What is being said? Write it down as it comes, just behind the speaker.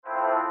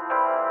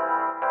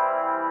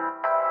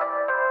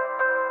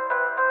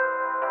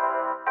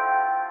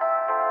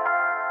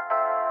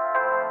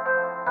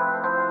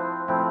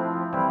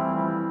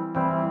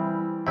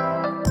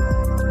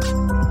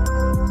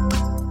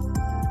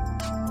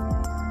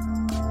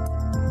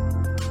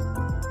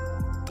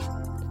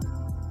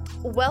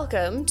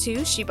Welcome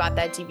to She Bought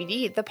That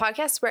DVD, the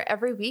podcast where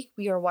every week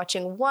we are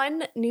watching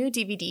one new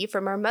DVD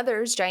from our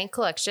mother's giant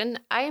collection.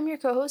 I am your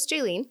co-host,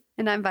 Jaylene.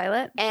 And I'm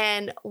Violet.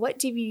 And what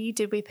DVD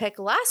did we pick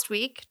last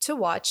week to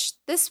watch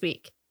this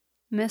week?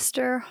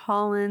 Mr.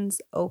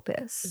 Holland's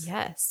Opus.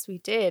 Yes, we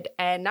did.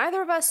 And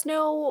neither of us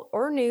know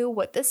or knew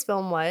what this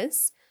film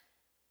was.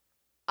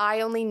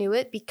 I only knew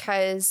it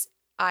because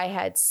I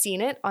had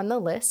seen it on the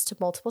list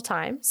multiple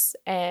times.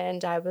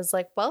 And I was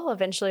like, well,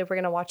 eventually we're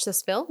going to watch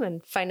this film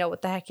and find out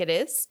what the heck it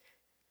is.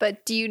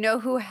 But do you know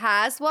who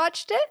has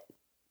watched it?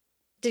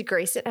 Did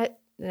Grayson?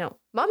 No.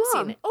 Mom's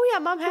seen it. Oh, yeah,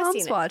 Mom has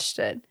seen it. Watched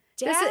it.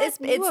 Dad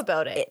knew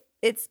about it.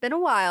 It's been a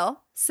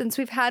while since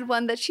we've had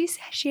one that she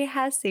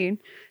has seen.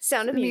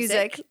 Sound of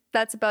Music.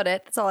 That's about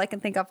it. That's all I can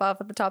think of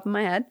off at the top of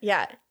my head.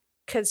 Yeah,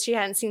 because she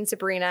hadn't seen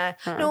Sabrina.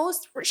 No,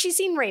 she's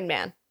seen Rain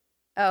Man.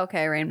 Oh,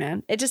 okay, Rain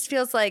Man. It just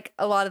feels like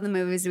a lot of the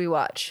movies we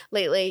watch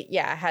lately,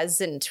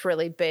 hasn't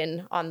really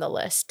been on the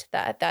list.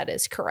 That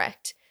is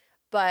correct.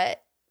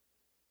 But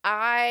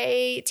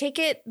I take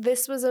it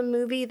this was a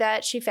movie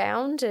that she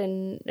found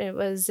and it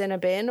was in a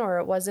bin or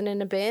it wasn't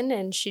in a bin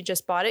and she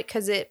just bought it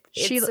because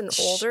it's an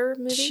older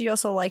movie. She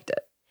also liked it.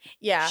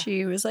 Yeah.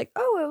 She was like,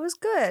 oh, it was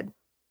good.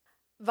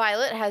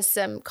 Violet has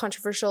some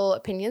controversial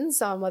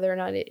opinions on whether or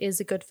not it is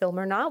a good film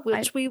or not,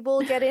 which we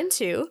will get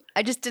into.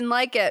 I just didn't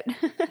like it.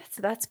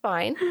 So that's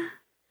fine.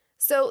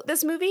 So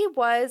this movie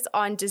was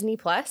on Disney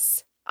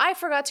Plus. I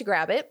forgot to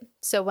grab it.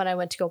 So when I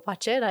went to go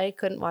watch it, I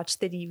couldn't watch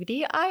the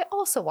DVD. I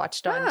also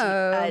watched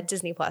on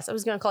Disney Plus. I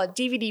was going to call it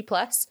DVD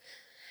Plus.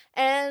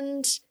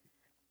 And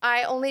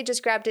I only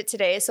just grabbed it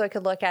today so I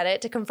could look at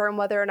it to confirm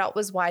whether or not it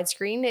was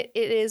widescreen. It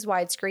is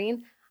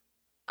widescreen.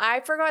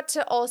 I forgot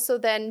to also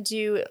then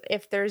do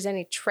if there's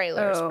any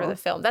trailers for the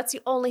film. That's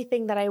the only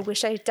thing that I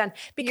wish I had done.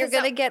 Because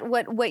you're going to get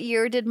what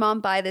year did Mom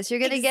buy this? You're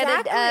going to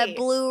get a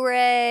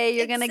Blu-ray.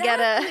 You're going to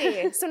get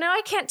a... So now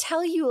I can't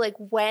tell you like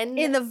when...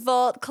 In the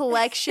vault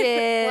collection.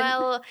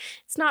 Well,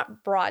 it's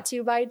not brought to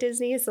you by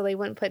Disney, so they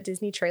wouldn't put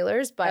Disney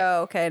trailers. But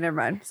oh, okay. Never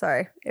mind.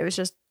 Sorry. It was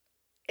just...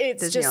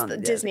 It's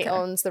Disney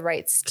owns the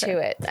rights to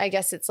it. I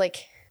guess it's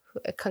like...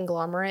 a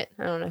conglomerate.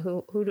 I don't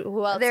know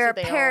who else. They're a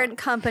parent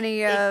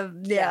company of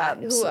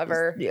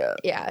whoever.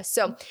 Yeah.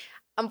 So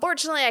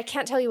unfortunately, I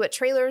can't tell you what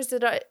trailers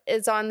that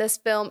is on this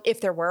film, if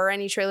there were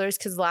any trailers,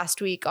 because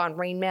last week on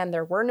Rain Man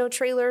there were no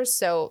trailers.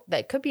 So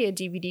that could be a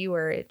DVD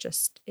where it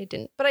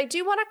didn't. But I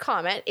do want to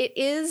comment. It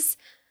is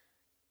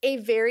a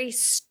very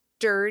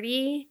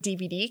sturdy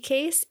DVD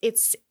case.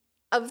 It's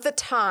of the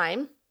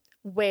time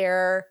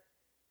where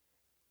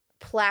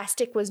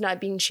plastic was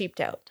not being cheaped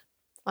out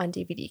on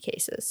DVD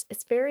cases.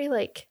 It's very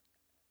like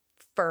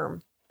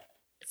firm.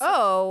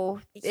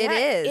 It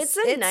is.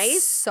 It's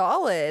nice,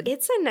 solid.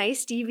 It's a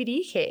nice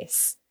DVD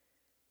case.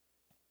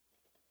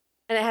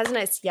 And it has a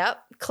nice,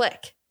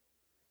 click.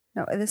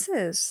 No, this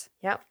is.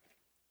 Yep.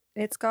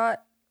 It's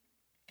got,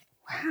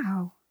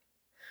 wow.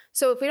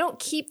 So if we don't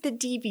keep the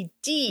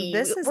DVD,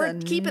 we're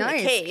keeping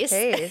nice the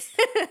case.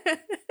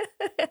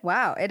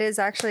 Wow, it is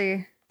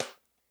actually.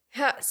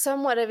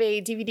 Somewhat of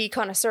a DVD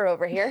connoisseur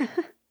over here.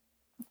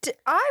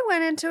 I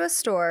went into a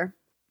store.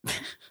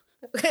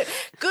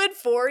 Good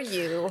for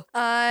you.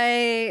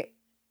 I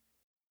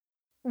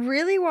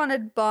really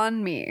wanted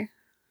banh mi.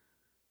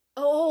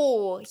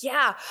 Oh,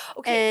 yeah.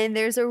 Okay. And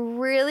there's a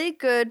really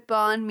good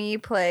banh mi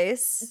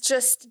place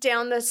just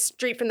down the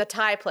street from the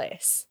Thai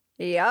place.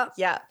 Yep.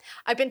 Yeah.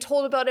 I've been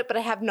told about it, but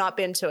I have not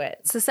been to it.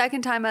 It's the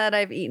second time that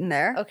I've eaten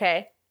there.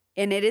 Okay.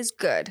 And it is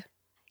good.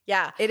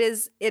 Yeah. It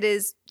is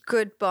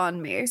good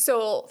banh mi.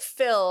 So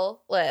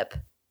Philip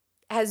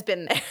has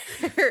been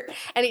there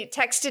and he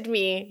texted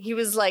me. He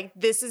was like,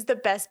 this is the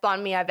best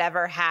banh mi I've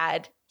ever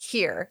had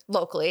here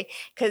locally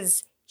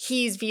because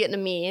he's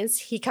Vietnamese.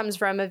 He comes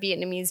from a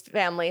Vietnamese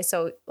family.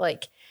 So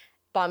like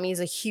banh mi is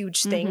a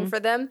huge thing for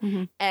them.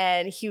 Mm-hmm.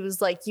 And he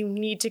was like, you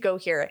need to go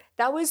here.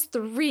 That was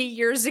 3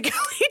 years ago.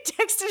 He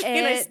texted me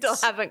and I still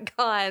haven't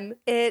gone.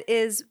 It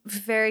is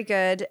very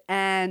good.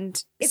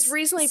 And it's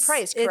reasonably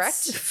priced,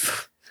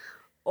 correct?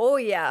 Oh,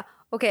 yeah.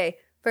 Okay.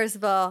 First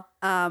of all,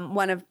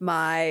 one of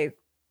my...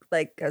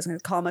 I was going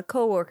to call him a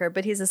coworker,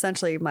 but he's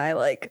essentially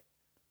my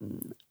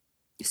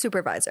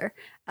supervisor.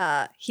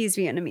 He's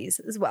Vietnamese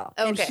as well.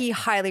 Okay. And he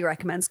highly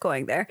recommends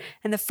going there.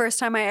 And the first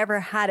time I ever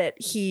had it,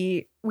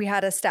 we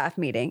had a staff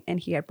meeting and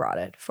he had brought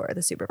it for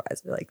the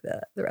supervisor, like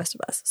the rest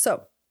of us.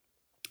 So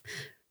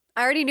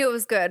I already knew it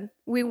was good.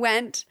 We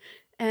went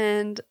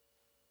and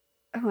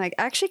I'm like,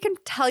 I actually can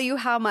tell you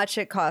how much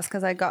it cost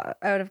because I would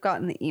have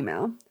gotten the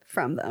email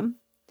from them.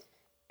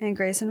 And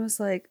Grayson was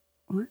like,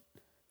 what?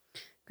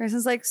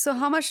 Grayson's like, so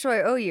how much do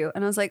I owe you?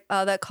 And I was like,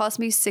 that cost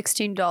me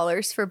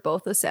 $16 for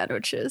both the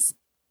sandwiches.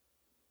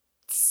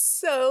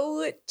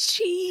 So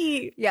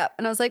cheap. Yeah.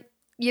 And I was like,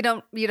 you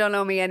don't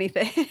owe me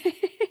anything.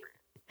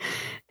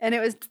 And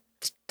it was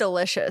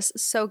delicious.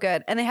 So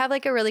good. And they have a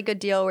really good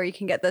deal where you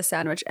can get the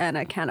sandwich and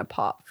a can of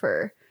pop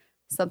for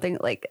something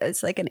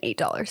it's like an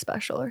 $8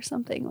 special or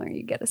something where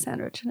you get a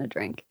sandwich and a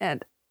drink.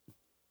 And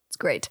it's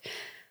great.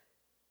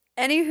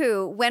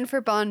 Anywho, went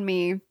for banh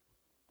mi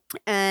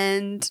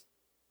and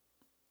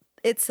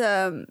It's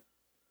on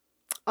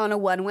a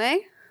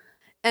one-way,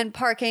 and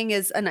parking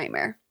is a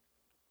nightmare.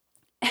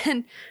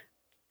 And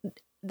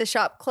the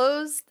shop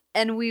closed,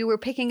 and we were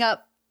picking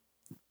up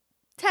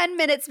 10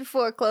 minutes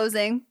before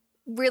closing,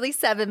 really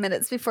 7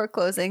 minutes before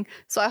closing.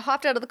 So I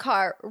hopped out of the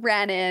car,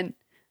 ran in,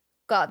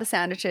 got the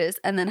sandwiches,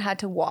 and then had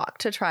to walk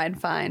to try and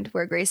find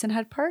where Grayson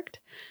had parked.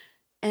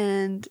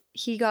 And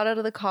he got out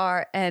of the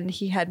car, and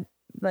he had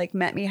like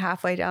met me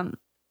halfway down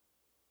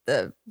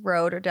the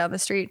road or down the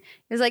street.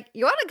 He was like,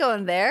 you want to go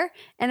in there?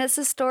 And it's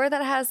a store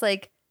that has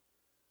like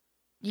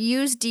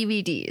used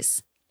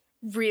DVDs.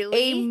 Really?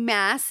 A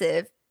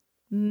massive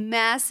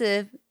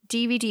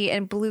DVD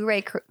and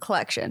Blu-ray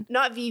collection.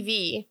 Not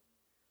VV.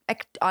 I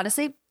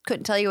honestly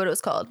couldn't tell you what it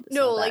was called.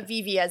 No, like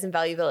VV as in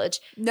Value Village.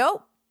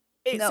 Nope.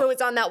 So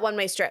it's on that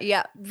one-way strip.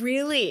 Yeah.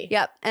 Really?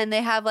 Yep. And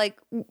they have like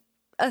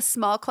a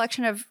small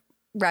collection of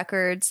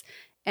records,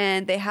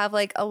 and they have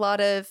like a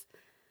lot of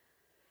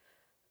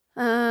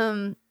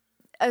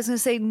I was going to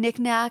say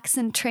knickknacks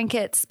and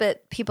trinkets,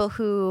 but people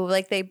who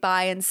like they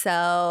buy and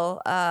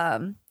sell,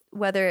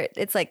 whether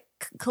it's like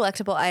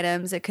collectible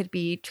items, it could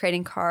be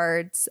trading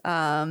cards,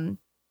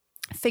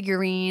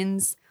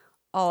 figurines,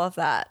 all of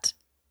that.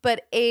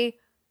 But a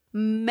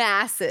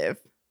massive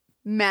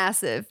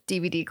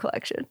DVD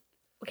collection.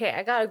 Okay,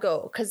 I gotta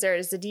go because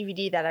there's a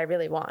DVD that I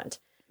really want.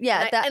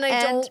 Yeah, and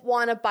I don't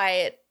want to buy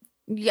it.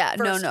 Yeah,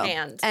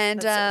 firsthand.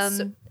 And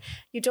so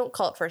you don't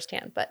call it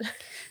firsthand, but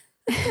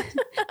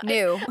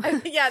new.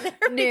 There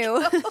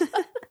new.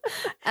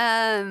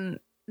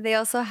 They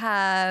also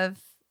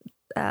have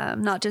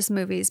not just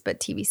movies but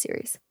TV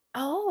series.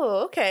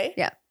 Oh, okay.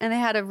 Yeah, and they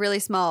had a really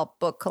small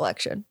book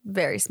collection,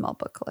 very small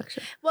book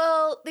collection.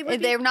 Well,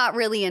 they're not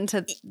really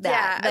into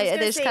that. Yeah,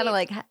 they just kind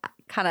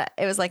of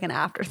it was like an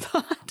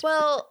afterthought.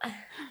 Well,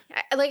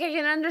 like I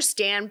can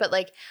understand, but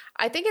like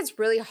I think it's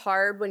really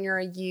hard when you're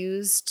a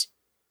used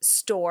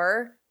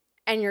store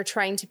and you're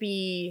trying to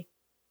be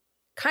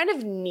kind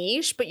of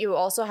niche, but you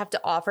also have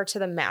to offer to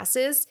the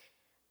masses.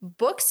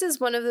 Books is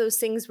one of those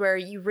things where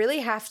you really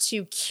have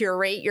to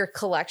curate your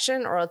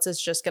collection or else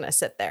it's just going to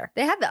sit there.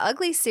 They had the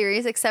ugly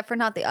series, except for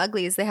not the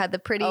uglies. They had the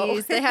pretties.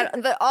 Oh. They had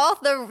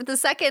the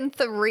second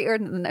three, or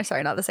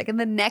sorry, not the second,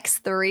 the next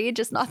three,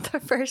 just not the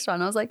first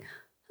one. I was like,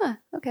 huh,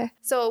 okay.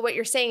 So what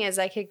you're saying is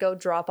I could go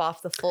drop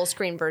off the full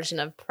screen version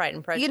of Pride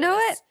and Prejudice. You know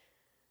what?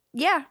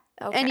 Yeah.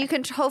 Okay. And you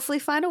can hopefully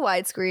find a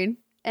widescreen.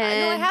 I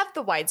know I have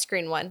the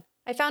widescreen one.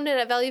 I found it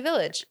at Value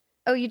Village.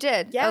 Oh, you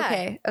did?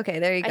 Yeah. Okay,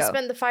 there you go. I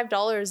spent the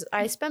 $5.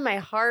 I spent my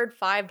hard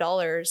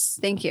 $5.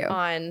 Thank you.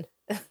 On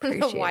the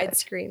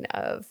widescreen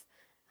of.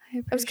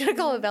 I was going to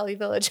call it Value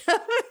Village.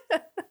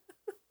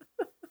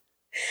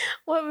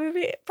 What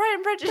movie? Pride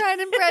and Prejudice. Pride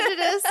and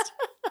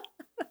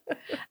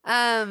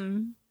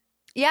Prejudice.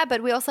 Yeah,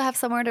 but we also have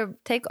somewhere to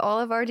take all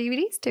of our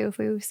DVDs to if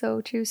we so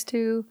choose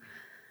to.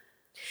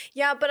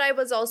 Yeah, but I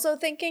was also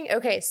thinking,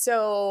 okay,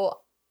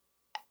 so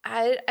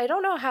I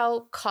don't know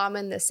how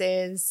common this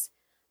is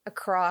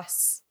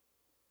across.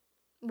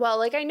 Well,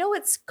 like I know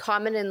it's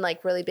common in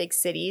like really big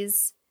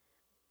cities,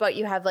 but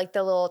you have like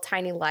the little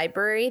tiny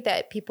library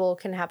that people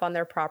can have on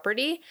their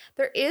property.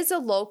 There is a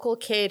local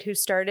kid who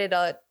started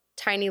a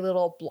tiny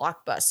little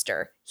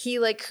Blockbuster. He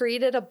like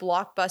created a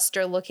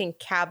Blockbuster looking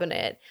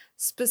cabinet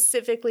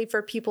specifically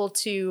for people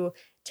to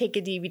take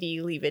a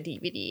DVD, leave a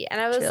DVD. And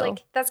I was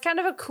like, that's kind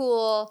of a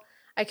cool,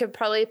 I could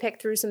probably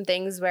pick through some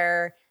things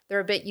where they're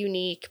a bit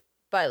unique,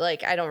 but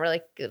like I don't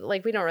really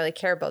like we don't really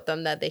care about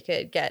them, that they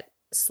could get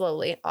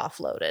slowly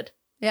offloaded.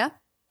 Yeah.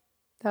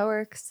 That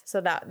works.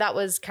 So that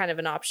was kind of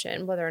an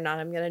option. Whether or not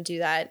I'm going to do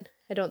that,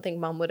 I don't think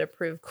Mom would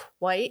approve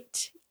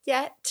quite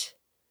yet.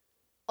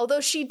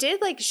 Although she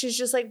did, like, she's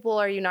just like, well,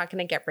 are you not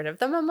going to get rid of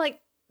them? I'm like,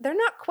 they're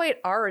not quite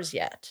ours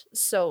yet.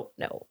 So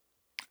no.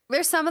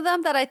 There's some of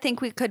them that I think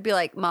we could be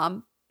like,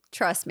 Mom,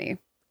 trust me.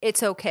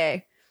 It's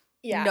okay.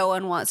 Yeah. No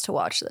one wants to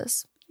watch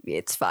this.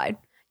 It's fine.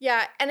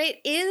 Yeah. And it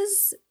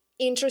is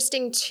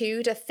interesting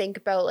too to think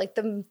about like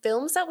the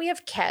films that we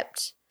have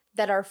kept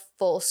that are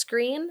full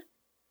screen.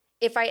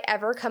 If I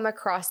ever come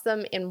across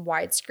them in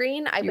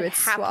widescreen, I would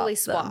happily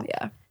swap.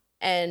 Yeah.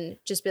 And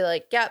just be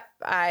like, yep,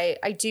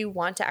 I do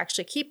want to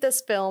actually keep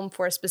this film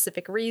for a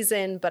specific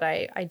reason, but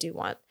I do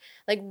want,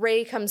 like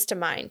Ray comes to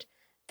mind.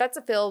 That's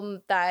a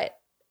film that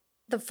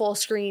the full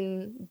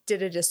screen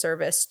did a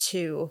disservice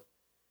to.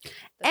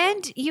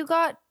 And you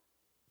got,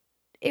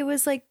 it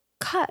was like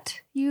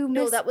cut.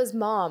 No, that was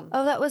Mom.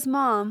 Oh, that was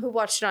Mom. Who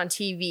watched it on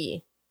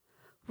TV.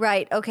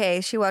 Right.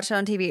 Okay. She watched it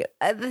on TV.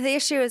 The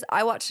issue is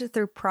I watched it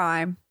through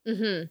Prime.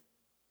 Mm-hmm.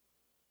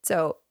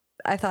 So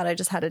I thought I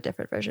just had a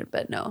different version,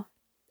 but no.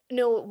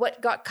 No,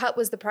 what got cut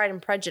was the Pride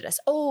and Prejudice.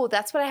 Oh,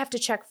 that's what I have to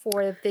check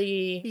for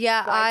the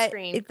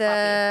widescreen copy. The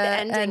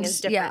ending is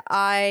different. Yeah,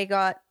 I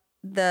got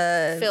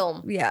the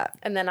film. Yeah.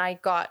 And then you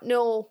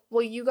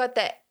got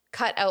the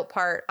cut out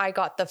part. I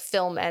got the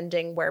film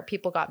ending where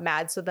people got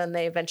mad. So then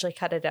they eventually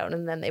cut it out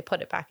and then they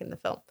put it back in the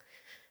film.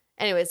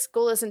 Anyways,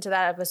 go listen to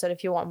that episode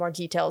if you want more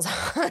details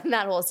on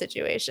that whole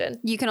situation.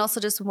 You can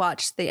also just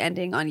watch the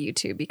ending on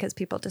YouTube because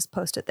people just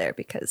post it there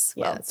because,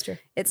 that's true.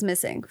 It's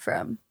missing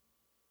from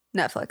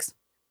Netflix.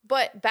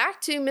 But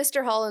back to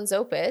Mr. Holland's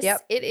Opus.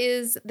 Yep. It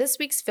is this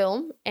week's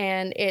film,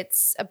 and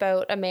it's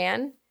about a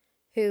man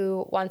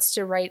who wants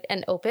to write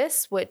an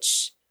opus,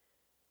 which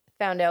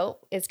found out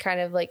is kind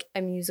of like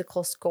a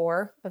musical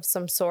score of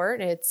some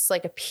sort. It's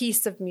like a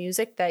piece of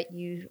music that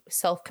you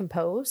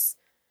self-compose,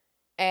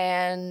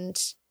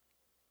 and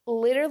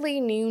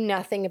literally knew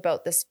nothing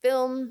about this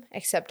film,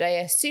 except I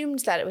assumed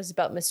that it was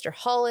about Mr.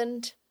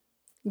 Holland.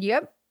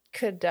 Yep.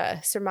 Could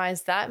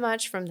surmise that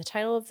much from the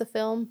title of the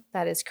film.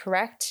 That is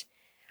correct.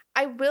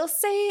 I will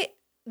say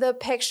the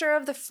picture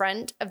of the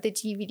front of the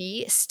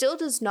DVD still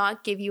does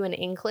not give you an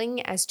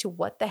inkling as to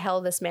what the hell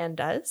this man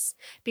does,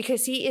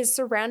 because he is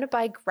surrounded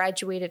by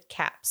graduated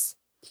caps.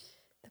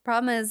 The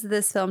problem is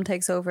this film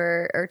takes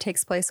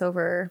place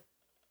over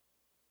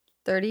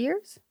 30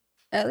 years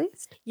at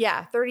least.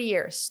 Yeah, 30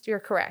 years. You're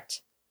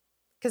correct.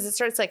 Because it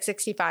starts like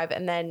 65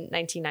 and then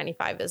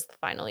 1995 is the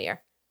final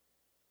year.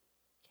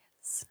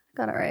 Yes,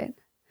 got it right.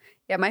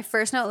 Yeah, my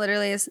first note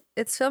literally is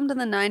it's filmed in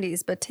the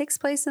 90s, but takes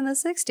place in the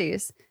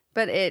 60s.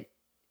 But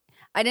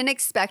I didn't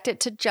expect it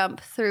to jump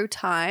through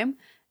time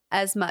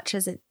as much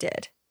as it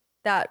did.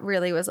 That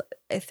really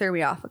it threw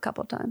me off a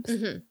couple times.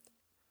 Mm-hmm.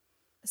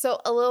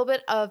 So a little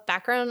bit of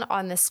background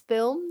on this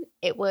film.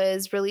 It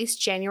was released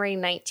January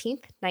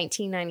 19th,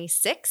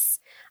 1996.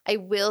 I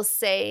will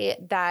say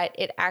that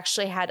it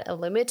actually had a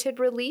limited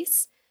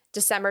release,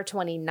 December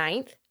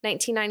 29th,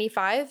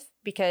 1995,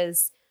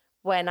 because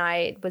when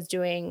I was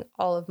doing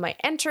all of my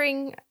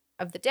entering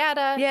of the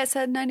data. Yeah, it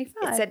said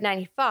 95. It said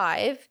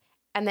 95.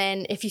 And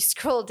then if you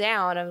scroll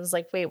down, I was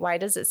like, wait, why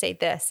does it say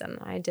this? And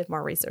I did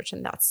more research,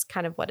 and that's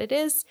kind of what it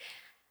is.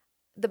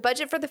 The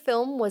budget for the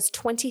film was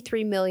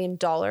 $23 million.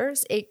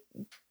 It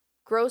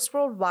grossed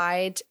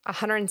worldwide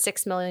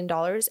 $106 million,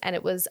 and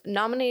it was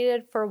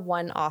nominated for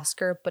 1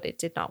 Oscar, but it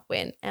did not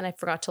win. And I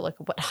forgot to look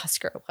at what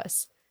Oscar it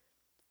was.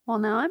 Well,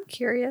 now I'm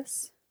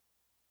curious.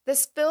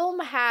 This film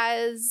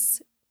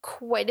has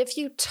quite a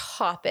few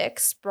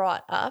topics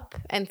brought up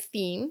and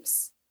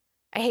themes.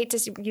 I hate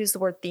to use the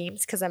word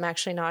themes because I'm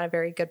actually not a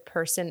very good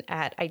person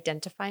at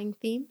identifying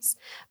themes,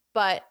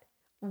 but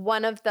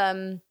one of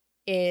them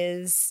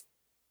is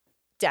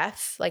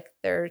deaf. Like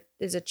there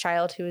is a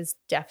child who is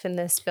deaf in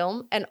this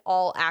film, and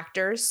all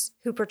actors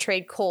who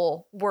portrayed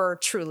Cole were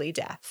truly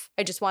deaf.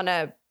 I just want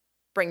to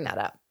bring that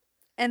up.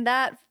 And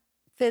that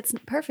fits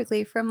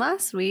perfectly from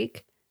last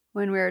week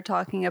when we were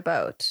talking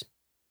about.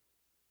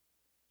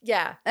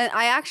 Yeah. And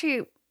I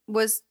actually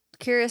was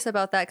curious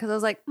about that because I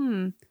was like,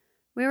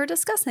 we were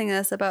discussing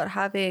this about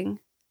having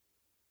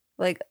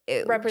like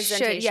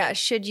representation.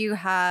 Should you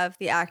have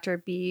the actor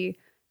be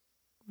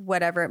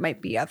whatever it might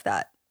be of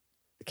that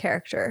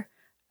character,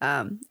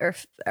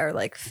 or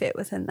like fit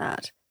within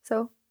that.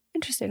 So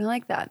interesting. I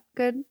like that.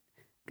 Good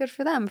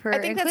for them for I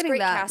think that's including great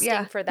that.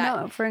 casting for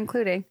that. No, for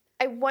including.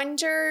 I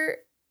wonder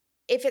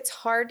if it's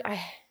hard. I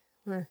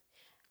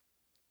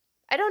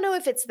don't know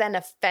if it's then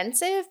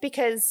offensive,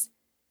 because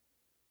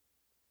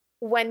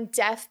when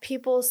deaf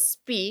people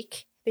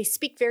speak, they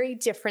speak very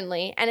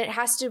differently, and it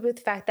has to do with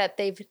the fact that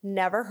they've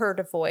never heard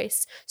a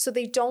voice, so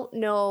they don't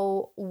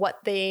know what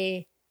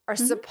they are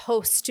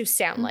supposed to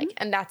sound like,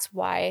 and that's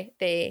why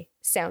they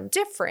sound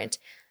different.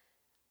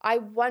 I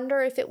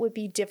wonder if it would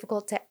be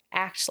difficult to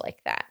act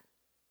like that.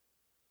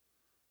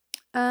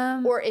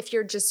 Or if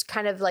you're just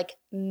kind of like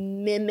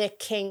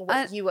mimicking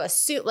what you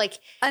assume. Like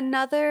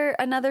another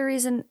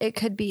reason it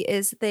could be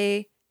is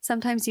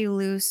sometimes you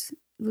lose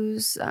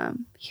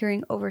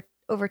hearing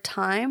over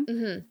time.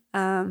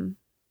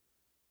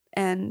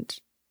 And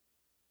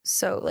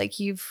so like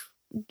you've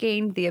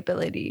gained the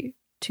ability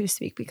to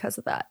speak because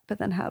of that, but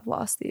then have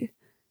lost the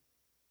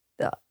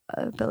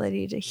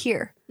ability to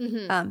hear.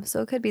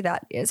 So it could be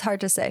that. It's hard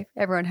to say.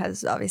 Everyone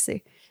has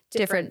obviously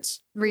different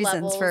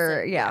reasons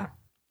for, Yeah.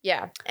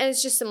 And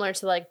it's just similar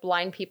to like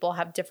blind people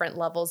have different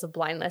levels of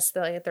blindness.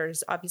 Like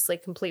there's obviously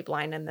complete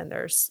blind, and then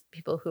there's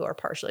people who are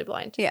partially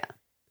blind. Yeah.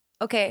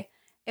 Okay.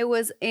 It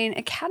was an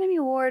Academy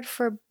Award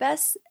for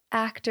Best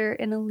Actor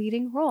in a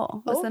Leading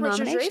Role. Was the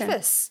Richard nomination.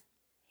 Dreyfuss.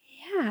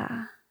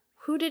 Yeah.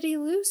 Who did he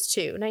lose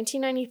to?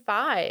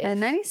 1995. And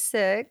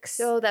 96.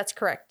 Oh, that's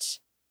correct.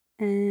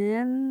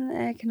 And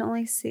I can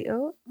only see.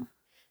 Oh.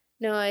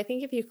 No, I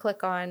think if you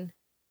click on, it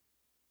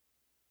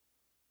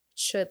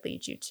should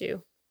lead you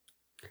to.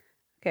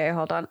 Okay,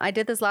 hold on. I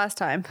did this last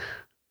time.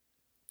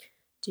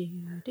 I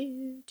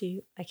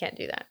can't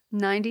do that.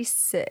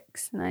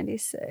 96.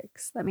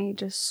 Let me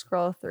just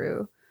scroll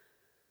through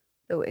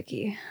the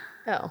wiki.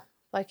 Oh,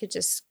 I could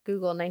just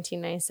Google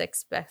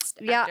 1996 best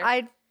actor. Yeah,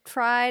 I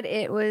tried.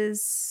 It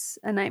was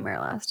a nightmare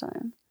last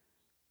time.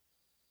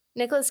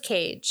 Nicolas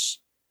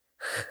Cage.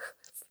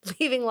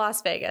 Leaving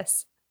Las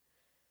Vegas.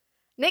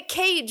 Nick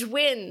Cage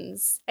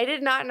wins. I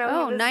did not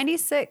know.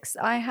 96.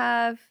 I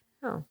have.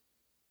 Oh.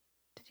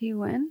 Did he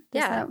win?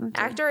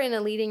 Actor in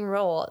a leading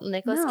role.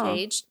 Nicolas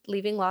Cage,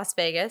 Leaving Las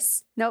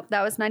Vegas. Nope,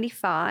 that was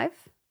 95.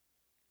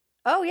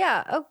 Oh,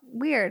 yeah. Oh,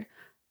 weird.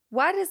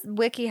 Why does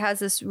Wiki has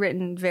this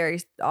written very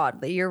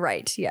oddly? You're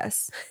right.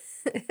 Yes.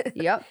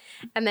 Yep.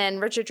 And then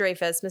Richard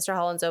Dreyfuss, Mr.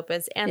 Holland's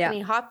Opus,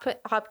 Anthony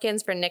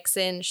Hopkins for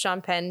Nixon,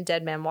 Sean Penn,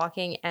 Dead Man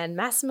Walking, and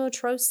Massimo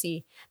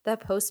Troisi, The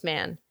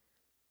Postman,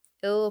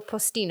 Il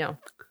Postino.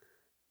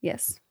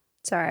 Yes.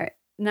 Sorry.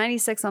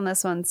 96 on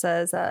this one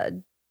says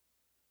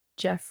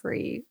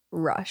Jeffrey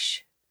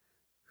Rush,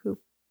 who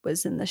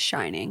was in The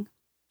Shining.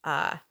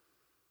 Oh,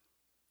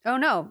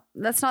 no.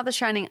 That's not The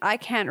Shining. I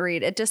can't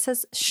read. It just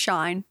says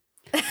Shine.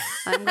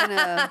 I'm going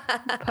to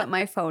put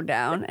my phone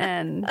down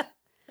and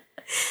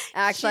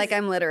act like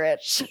I'm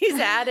literate. She's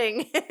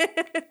adding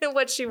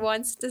what she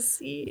wants to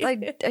see. I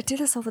do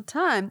this all the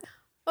time.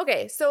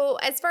 Okay, so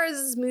as far as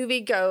this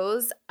movie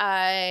goes,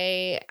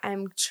 I'm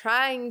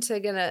going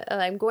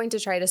to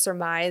try to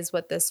surmise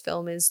what this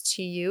film is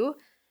to you.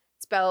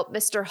 It's about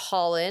Mr.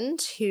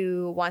 Holland,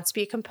 who wants to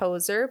be a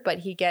composer, but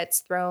he gets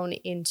thrown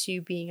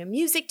into being a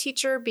music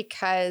teacher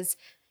because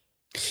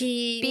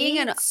he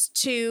needs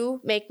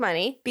to make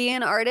money. Being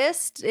an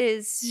artist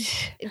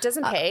it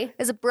doesn't pay.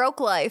 Is a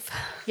broke life.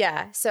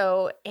 Yeah,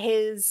 so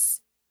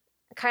his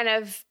kind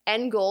of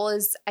end goal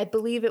is, I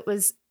believe it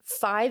was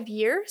 5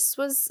 years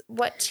was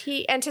what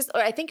he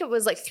anticipated. I think it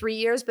was like 3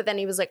 years, but then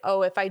he was like,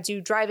 oh, if I do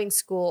driving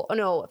school,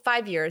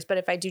 5 years, but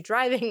if I do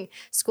driving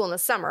school in the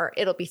summer,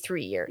 it'll be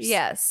 3 years.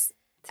 Yes.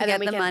 To get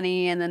the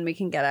money and then we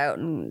can get out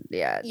and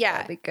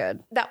that'd be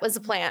good. That was the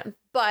plan.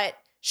 But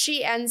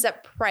she ends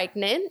up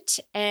pregnant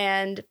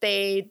and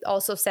they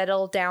also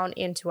settle down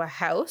into a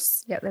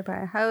house. Yeah, they buy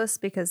a house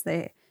because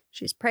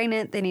she's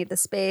pregnant. They need the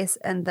space.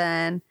 And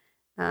then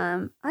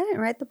I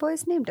didn't write the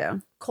boy's name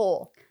down.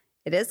 Cole.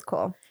 It is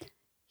Cole.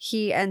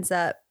 He ends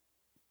up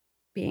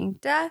being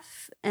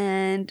deaf,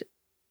 and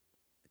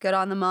good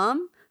on the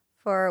mom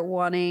for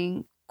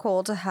wanting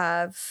Cole to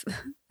have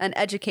an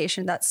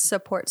education that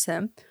supports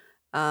him.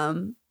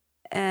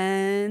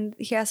 And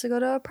he has to go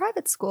to a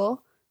private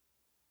school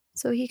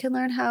so he can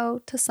learn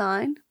how to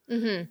sign.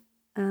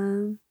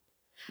 Mm-hmm.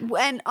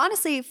 And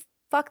honestly,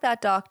 fuck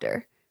that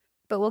doctor,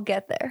 but we'll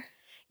get there.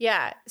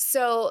 Yeah.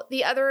 So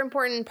the other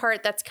important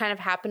part that's kind of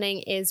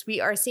happening is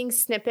we are seeing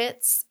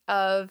snippets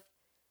of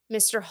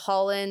Mr.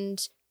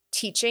 Holland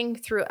teaching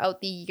throughout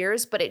the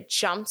years, but it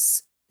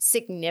jumps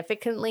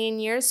significantly in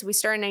years. So we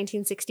start in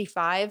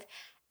 1965,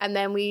 and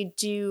then we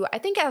do, I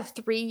think, a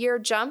 3-year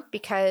jump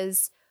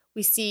because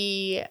we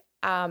see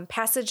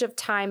passage of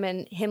time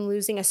and him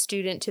losing a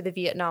student to the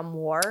Vietnam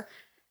War.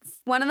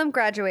 One of them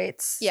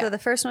graduates. Yeah. So the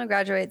first one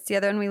graduates. The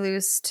other one we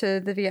lose to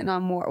the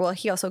Vietnam War. Well,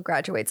 he also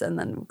graduates and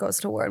then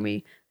goes to war, and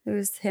we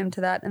lose him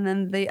to that. And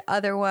then the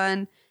other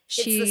one,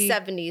 it's the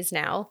 70s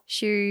now.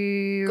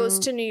 She goes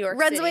to New York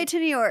Runs away to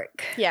New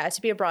York. Yeah,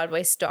 to be a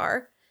Broadway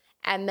star.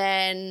 And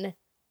then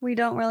we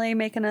don't really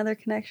make another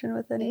connection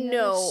with any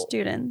other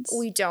students.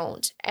 We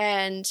don't.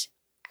 And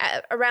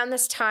around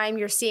this time,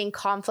 you're seeing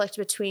conflict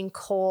between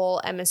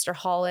Cole and Mr.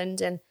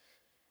 Holland. And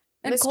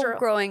Mr. Cole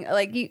growing,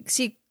 like you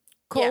see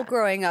Cole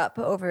growing up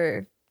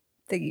over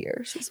the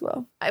years as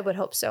well. I would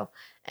hope so.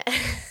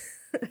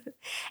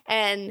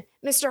 And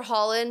Mr.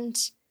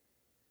 Holland,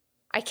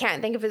 I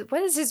can't think of it.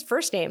 What is his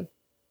first name?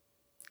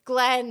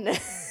 Glenn.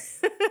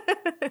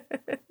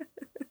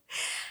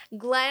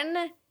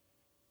 Glenn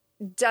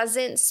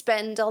doesn't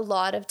spend a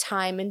lot of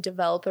time and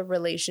develop a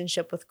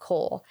relationship with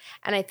Cole.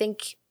 And I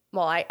think,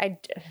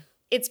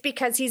 it's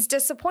because he's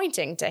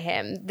disappointing to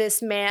him.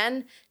 This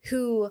man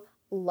who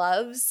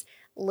loves,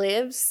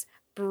 lives,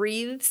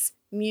 breathes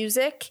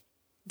music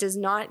does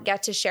not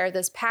get to share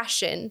this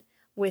passion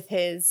with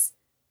his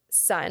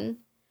son,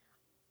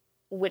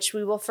 which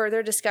we will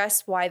further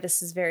discuss why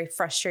this is very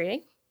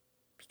frustrating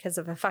because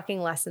of a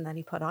fucking lesson that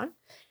he put on.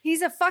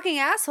 He's a fucking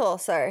asshole,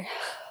 sorry.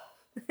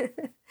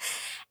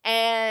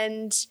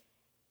 And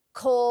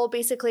Cole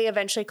basically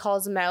eventually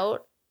calls him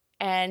out,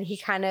 and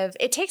he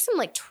it takes him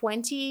like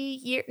 20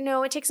 years.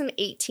 No, it takes him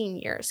 18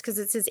 years because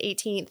it's his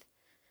 18th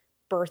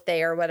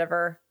birthday or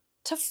whatever.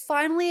 To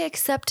finally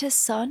accept his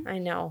son? I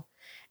know.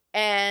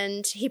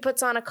 And he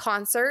puts on a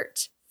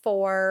concert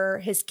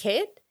for his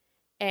kid.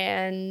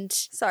 And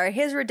sorry,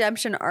 his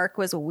redemption arc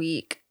was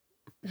weak.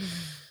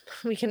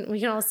 We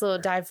can also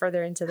dive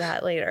further into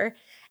that later.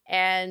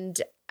 And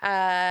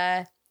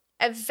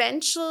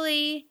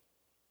eventually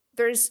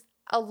there's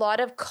a lot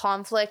of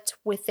conflict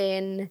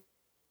within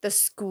the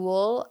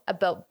school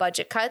about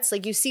budget cuts.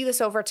 Like you see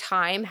this over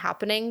time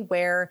happening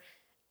where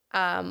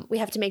we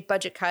have to make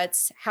budget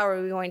cuts. How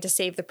are we going to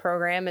save the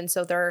program? And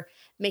so they're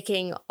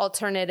making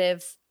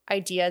alternative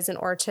ideas in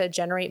order to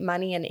generate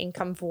money and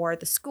income for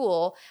the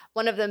school.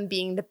 One of them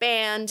being the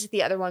band,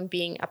 the other one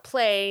being a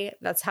play.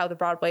 That's how the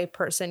Broadway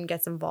person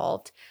gets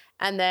involved.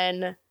 And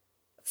then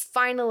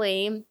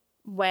finally,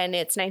 when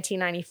it's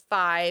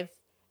 1995,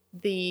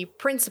 the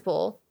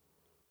principal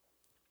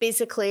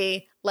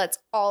basically lets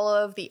all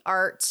of the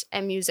art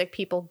and music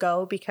people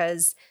go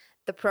because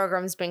the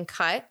program's been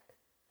cut,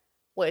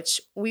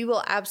 which we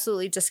will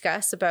absolutely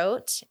discuss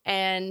about.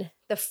 And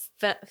the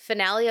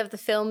finale of the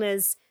film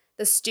is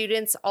the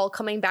students all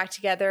coming back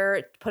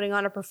together, putting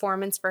on a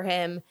performance for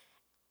him,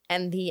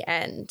 and the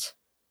end.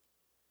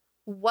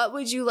 What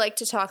would you like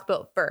to talk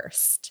about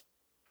first?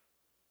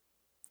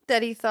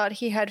 That he thought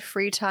he had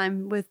free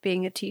time with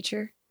being a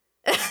teacher.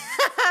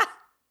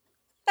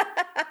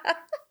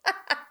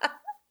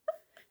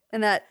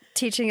 And that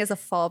teaching is a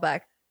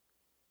fallback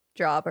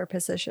job or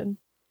position.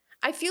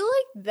 I feel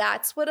like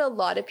that's what a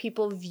lot of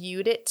people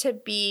viewed it to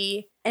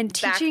be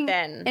back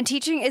then. And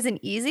teaching isn't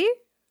easy?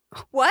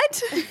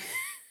 What?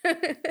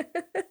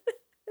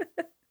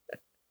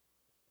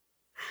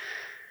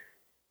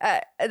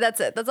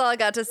 That's it. That's all I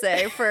got to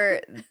say for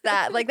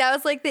that. Like, that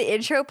was like the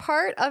intro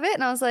part of it.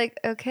 And I was like,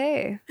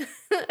 okay.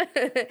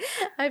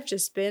 I've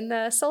just been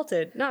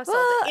assaulted. Not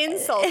assaulted,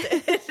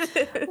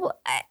 insulted.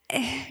 Well,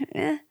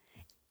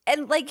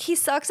 and like, he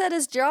sucks at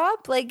his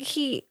job. Like,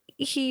 he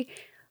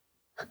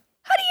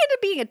how do you end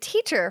up being a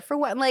teacher for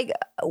what? Like,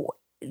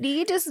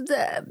 he just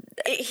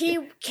he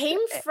came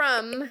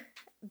from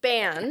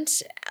band,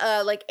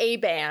 like a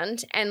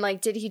band, and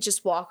like, did he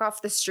just walk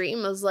off the street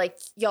and was like,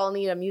 y'all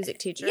need a music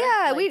teacher?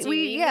 Yeah,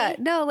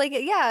 like,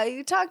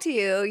 you talk to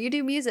you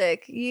do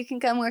music, you can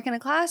come work in a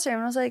classroom.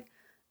 And I was like,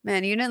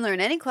 man, you didn't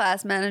learn any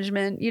class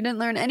management, you didn't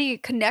learn any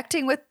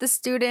connecting with the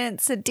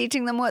students and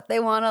teaching them what they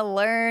want to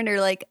learn, or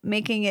like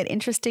making it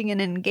interesting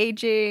and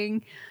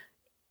engaging.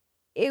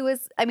 It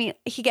was, I mean,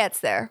 he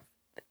gets there.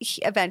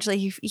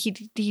 Eventually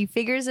he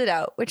figures it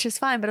out, which is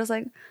fine. But I was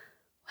like,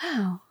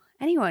 wow,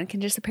 anyone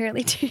can just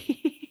apparently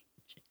teach.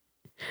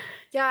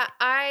 Yeah,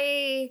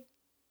 I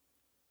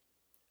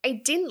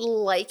didn't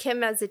like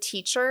him as a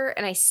teacher,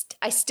 and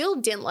I still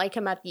didn't like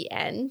him at the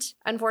end.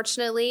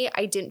 Unfortunately,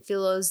 I didn't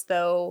feel as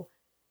though,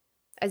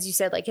 as you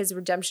said, like, his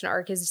redemption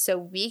arc is so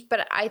weak.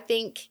 But I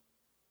think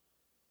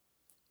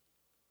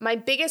my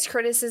biggest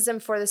criticism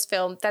for this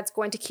film that's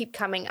going to keep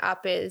coming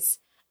up is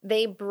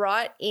they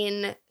brought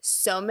in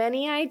so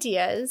many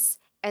ideas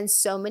and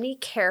so many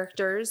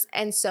characters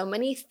and so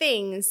many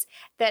things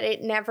that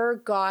it never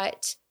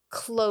got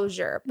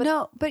closure.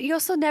 But you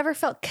also never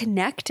felt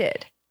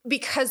connected.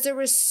 Because there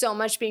was so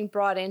much being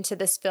brought into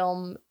this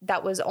film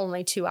that was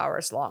only 2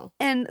 hours long.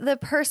 And the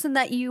person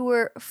that you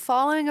were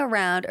following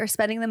around or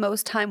spending the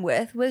most time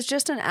with was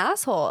just an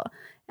asshole.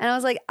 And I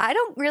was like, I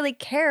don't really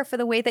care for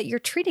the way that you're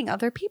treating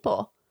other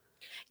people.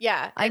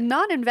 Yeah. I'm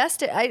not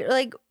invested.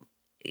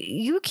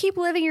 You keep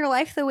living your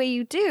life the way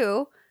you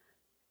do,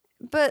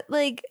 but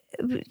like,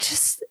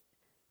 just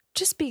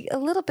be a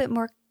little bit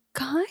more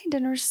kind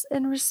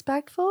and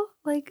respectful.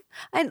 Like,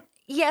 and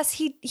yes,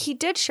 he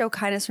did show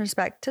kindness and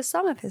respect to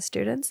some of his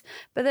students,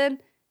 but then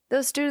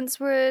those students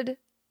would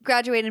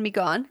graduate and be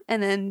gone.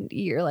 And then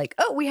you're like,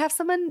 oh, we have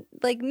someone,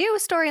 like, new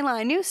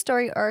storyline, new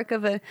story arc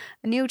of a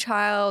new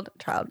child,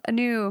 a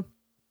new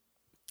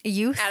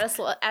youth,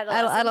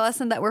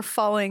 adolescent that we're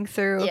following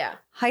through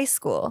high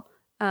school.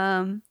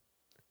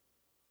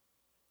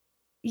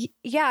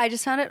 Yeah, I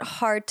just found it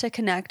hard to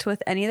connect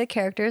with any of the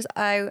characters.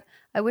 I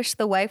wish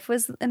the wife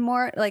was in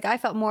more. Like, I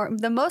felt more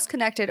the most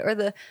connected, or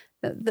the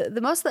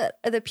most that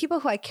the people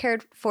who I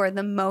cared for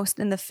the most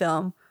in the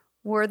film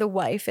were the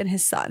wife and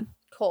his son.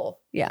 Cole.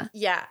 Yeah.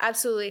 Yeah,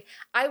 absolutely.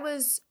 I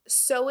was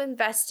so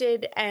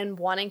invested and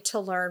wanting to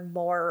learn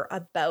more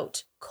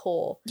about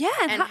Cole. Yeah,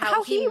 and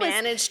how he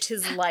managed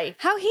his life.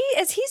 How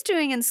he's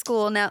doing in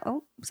school now.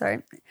 Oh,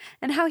 sorry.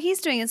 And how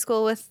he's doing in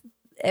school with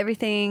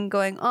everything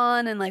going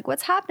on, and like,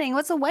 what's happening,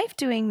 what's the wife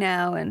doing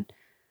now. And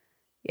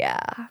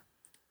yeah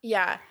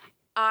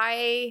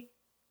I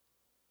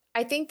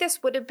think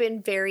this would have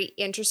been very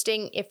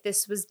interesting if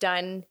this was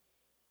done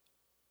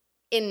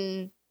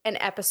in an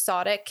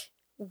episodic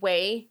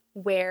way,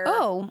 where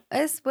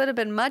this would have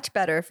been much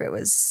better if it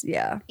was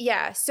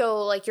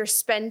so like, you're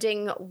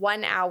spending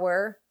 1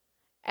 hour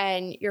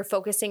and you're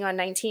focusing on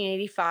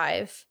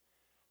 1985,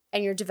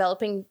 and you're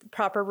developing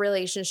proper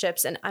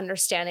relationships and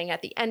understanding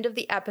at the end of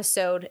the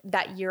episode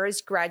that year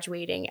is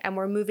graduating and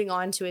we're moving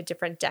on to a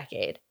different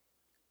decade.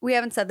 We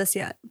haven't said this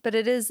yet, but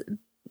it is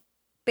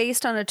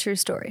based on a true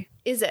story.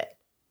 Is it?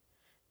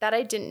 That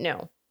I didn't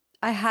know.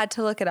 I had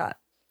to look it up.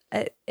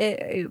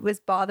 It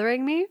was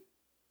bothering me.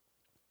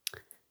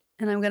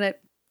 And I'm going to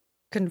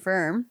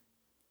confirm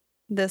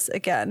this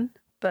again.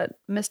 But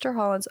Mr.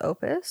 Holland's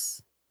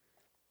Opus,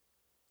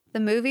 the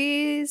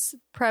movie's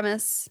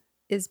premise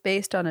is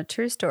based on a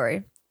true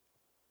story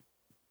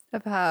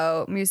of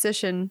how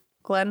musician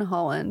Glenn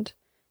Holland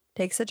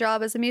takes a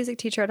job as a music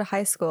teacher at a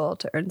high school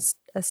to earn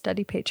a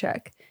steady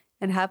paycheck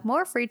and have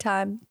more free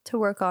time to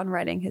work on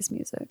writing his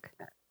music.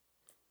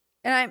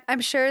 And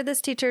I'm sure this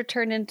teacher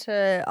turned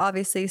into,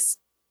 obviously,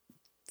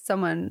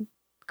 someone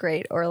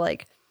great. Or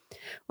like,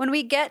 when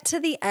we get to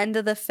the end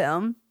of the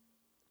film,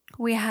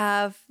 we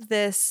have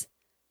this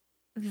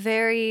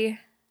very...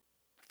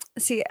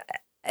 See,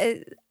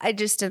 I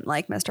just didn't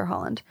like Mr.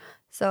 Holland.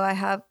 So I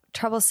have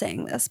trouble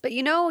saying this. But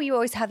you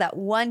always have that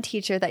one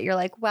teacher that you're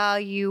like, wow,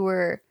 you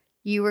were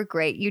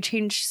great. You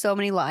changed so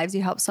many lives.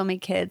 You helped so many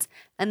kids.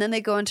 And then they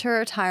go into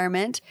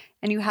retirement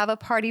and you have a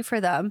party for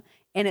them.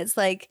 And it's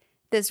like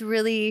this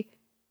really,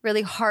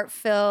 really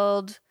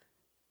heart-filled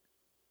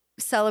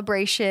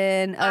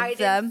celebration of them. I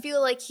didn't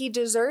feel like he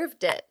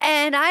deserved it.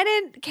 And I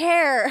didn't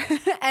care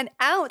an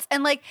ounce.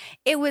 And like,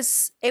 it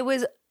was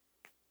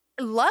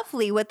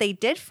lovely what they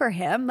did for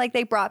him. Like,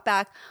 they brought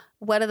back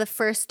one of the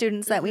first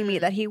students that we meet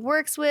that he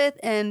works with,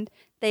 and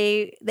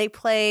they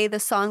play the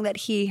song that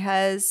he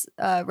has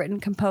written,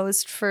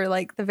 composed for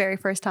like the very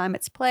first time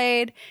it's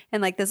played,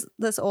 and like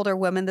this older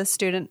woman, this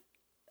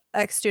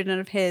ex-student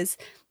of his,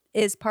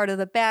 is part of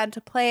the band to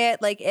play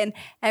it, like, and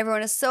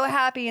everyone is so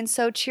happy and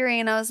so cheery,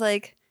 and I was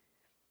like,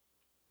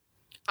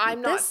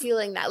 I'm not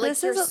feeling that.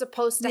 Like, you're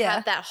supposed to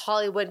have that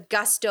Hollywood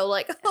gusto,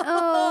 like,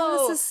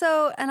 this is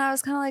so, and I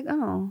was kind of like,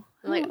 oh.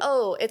 I'm like,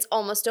 oh, it's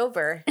almost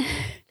over.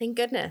 Thank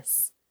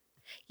goodness.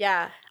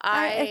 Yeah.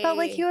 I felt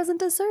like he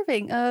wasn't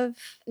deserving of.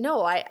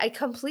 No, I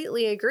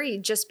completely agree.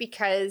 Just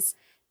because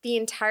the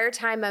entire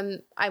time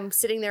I'm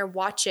sitting there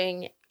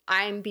watching,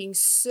 I'm being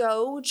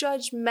so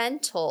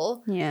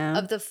judgmental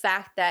of the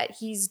fact that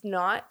he's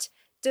not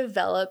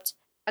developed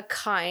a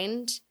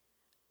kind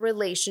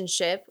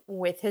relationship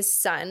with his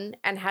son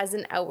and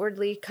hasn't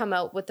outwardly come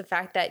out with the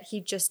fact that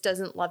he just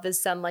doesn't love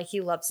his son like he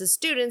loves his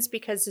students,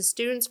 because his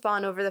students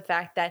fawn over the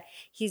fact that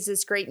he's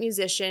this great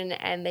musician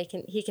and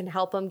he can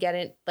help them get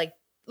it, like,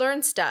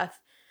 learn stuff.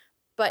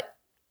 But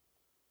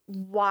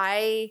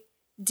why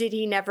did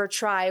he never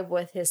try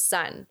with his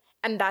son?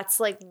 And that's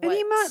like what... And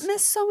he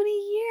missed so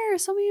many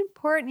years, so many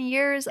important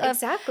years of...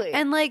 Exactly.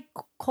 And like,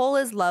 Cole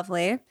is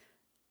lovely.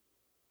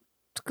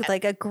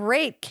 Like a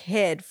great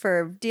kid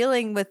for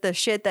dealing with the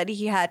shit that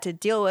he had to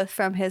deal with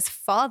from his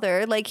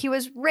father. Like, he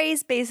was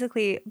raised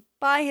basically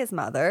by his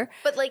mother.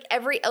 But like,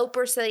 every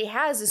outburst that he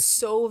has is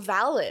so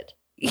valid.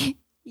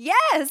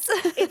 Yes.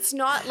 It's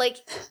not like,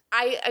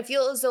 I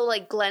feel as though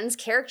like Glenn's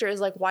character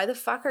is like, why the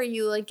fuck are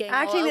you like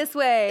acting this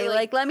way?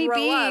 Like, let me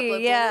be. Up,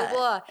 like, blah, blah,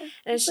 blah.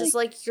 And it's just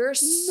like, you're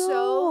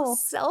so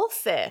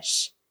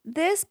selfish.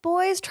 This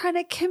boy is trying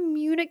to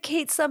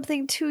communicate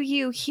something to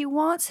you. He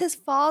wants his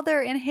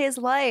father in his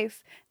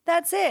life.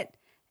 That's it.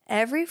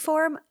 Every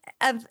form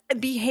of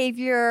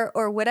behavior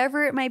or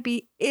whatever it might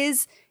be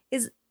is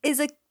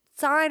a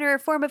sign or a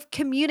form of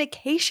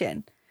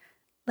communication.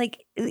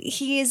 Like,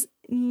 he's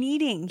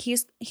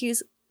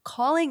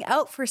calling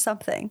out for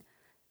something.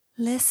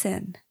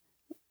 Listen.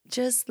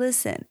 Just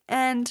listen.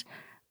 And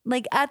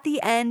like, at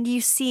the end,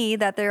 you see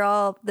that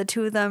the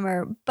two of them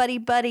are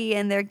buddy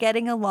and they're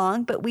getting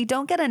along, but we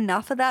don't get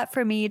enough of that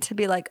for me to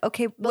be like,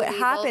 okay, what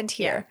happened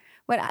here?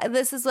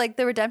 This is like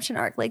the redemption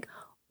arc. Like,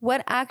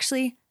 what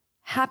actually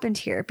happened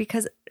here?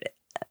 Because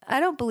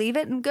I don't believe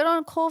it. And good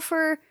on Cole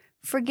for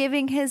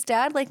forgiving his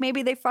dad. Like,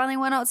 maybe they finally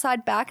went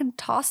outside back and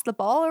tossed the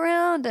ball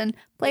around and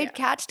played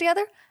catch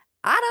together.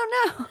 I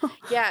don't know.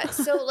 Yeah.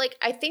 So like,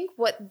 I think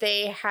what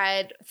they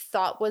had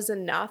thought was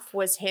enough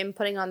was him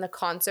putting on the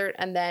concert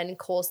and then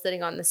Cole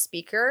sitting on the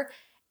speaker.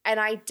 And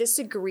I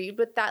disagreed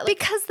with that. Like,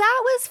 because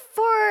that was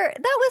for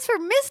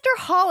Mr.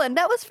 Holland.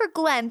 That was for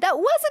Glenn. That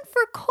wasn't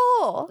for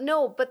Cole.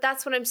 No, but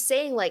that's what I'm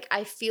saying. Like,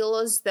 I feel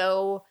as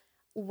though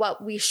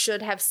what we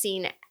should have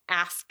seen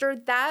after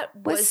that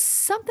was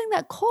something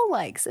that Cole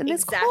likes and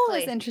Miss Cole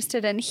is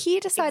interested in. He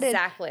decided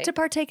to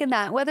partake in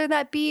that, whether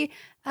that be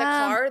the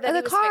car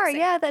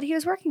that he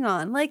was working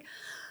on. Like,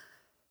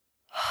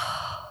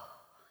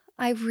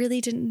 I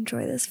really didn't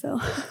enjoy this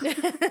film.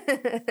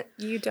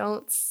 You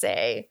don't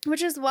say.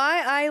 Which is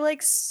why I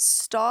like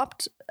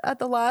stopped at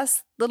the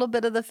last little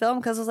bit of the film,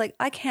 because I was like,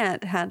 I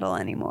can't handle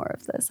any more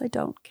of this. I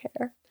don't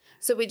care.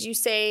 So would you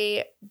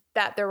say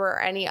that there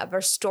were any other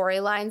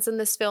storylines in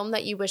this film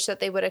that you wish that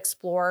they would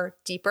explore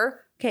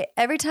deeper? Okay,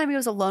 every time he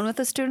was alone with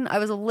a student, I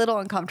was a little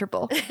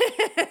uncomfortable.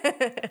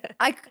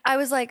 I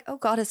was like, oh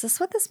God, is this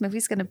what this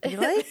movie's going to be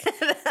like?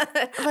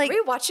 Like, are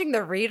we watching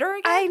The Reader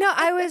again? I know.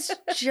 I was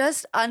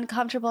just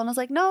uncomfortable. And I was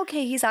like, no,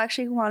 okay, he's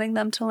actually wanting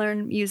them to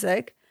learn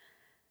music.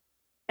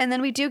 And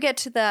then we do get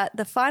to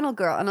the final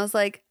girl. And I was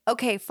like,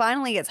 okay,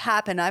 finally it's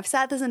happened. I've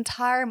sat this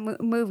entire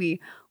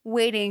movie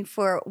waiting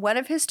for one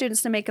of his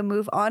students to make a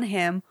move on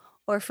him,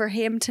 or for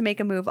him to make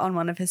a move on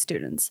one of his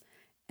students.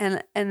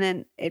 And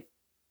then it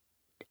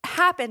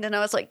happened, and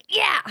I was like,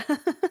 yeah,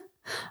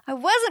 I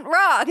wasn't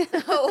wrong.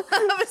 Oh,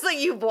 I was like,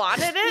 you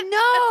wanted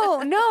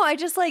it? No, I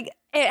just like,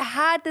 it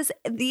had this,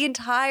 the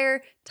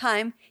entire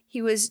time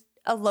he was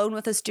alone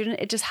with a student,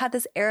 it just had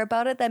this air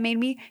about it that made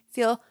me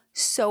feel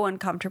so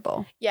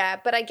uncomfortable. Yeah,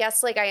 but I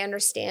guess like I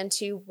understand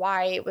too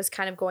why it was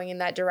kind of going in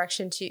that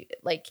direction too,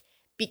 like,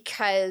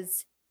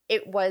 because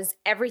it was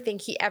everything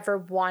he ever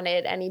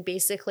wanted, and he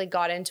basically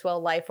got into a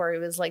life where he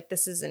was like,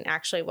 this isn't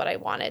actually what I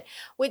wanted,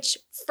 which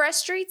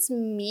frustrates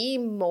me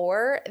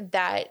more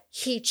that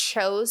he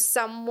chose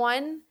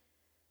someone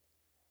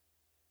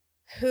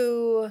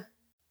who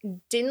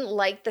didn't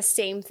like the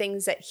same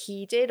things that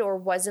he did, or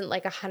wasn't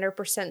like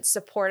 100%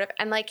 supportive.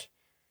 And like,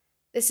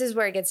 this is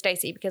where it gets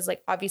dicey, because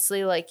like,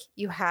 obviously, like,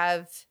 you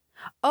have...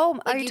 Oh,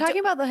 like, are you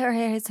talking about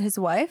his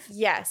wife?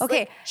 Yes.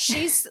 Okay. Like,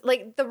 she's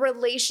like, the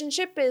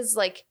relationship is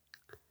like...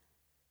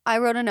 I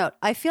wrote a note.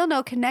 I feel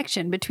no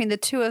connection between the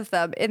two of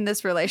them in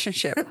this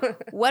relationship.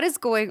 What is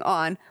going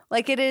on?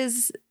 Like,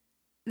 there's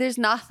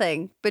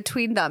nothing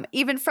between them.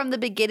 Even from the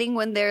beginning,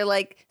 when they're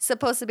like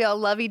supposed to be all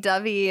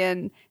lovey-dovey,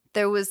 and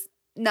there was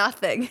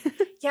nothing.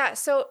 Yeah.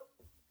 So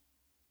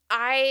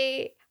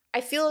I I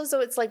feel as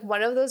though it's like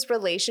one of those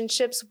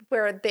relationships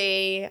where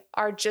they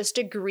are just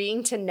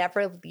agreeing to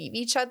never leave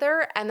each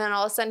other. And then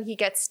all of a sudden he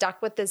gets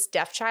stuck with this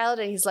deaf child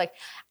and he's like,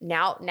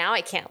 now I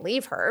can't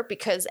leave her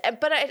because,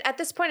 but at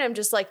this point I'm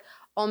just like,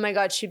 oh my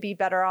God, she'd be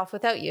better off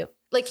without you.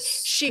 Like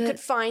she could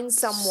find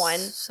someone.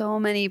 So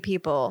many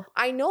people.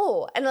 I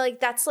know. And like,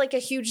 that's like a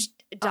huge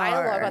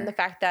dialogue on the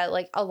fact that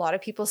like a lot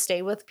of people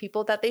stay with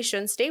people that they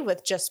shouldn't stay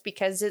with just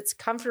because it's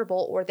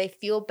comfortable or they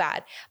feel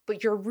bad,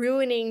 but you're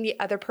ruining the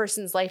other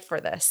person's life for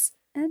this.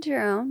 And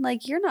your own,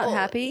 like you're not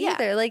happy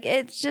either. Like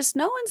it's just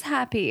no one's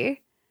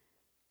happy.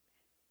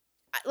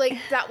 Like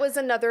that was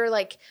another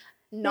like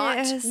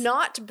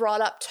not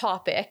brought up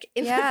topic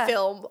in the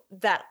film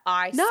that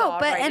I saw.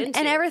 But right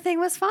and everything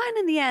was fine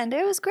in the end.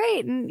 It was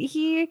great. And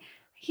he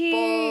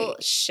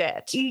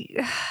bullshit.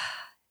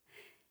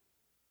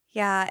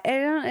 Yeah,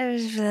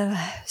 it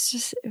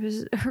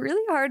was a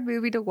really hard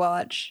movie to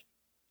watch.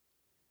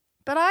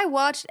 But I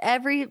watched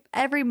every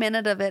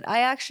minute of it. I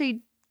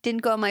actually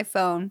didn't go on my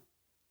phone.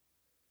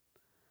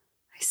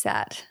 I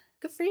sat.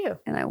 Good for you.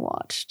 And I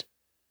watched.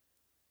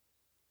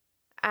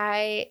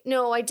 I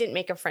didn't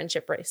make a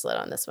friendship bracelet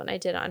on this one. I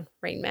did on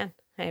Rain Man.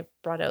 I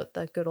brought out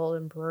the good old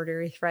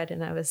embroidery thread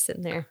and I was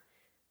sitting there. It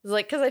was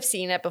like, because I've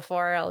seen it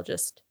before,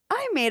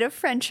 I made a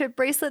friendship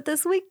bracelet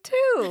this week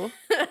too.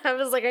 I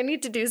was like, I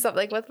need to do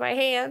something with my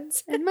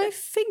hands. And my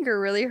finger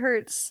really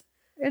hurts.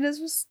 And it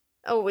was...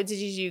 Oh, did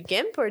you do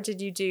GIMP or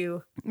did you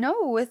do...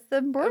 No, with the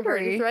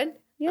embroidery thread?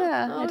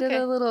 Yeah, I did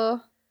a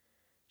little...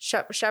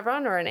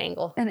 Chevron or an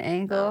angle? An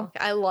angle. Oh,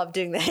 okay. I love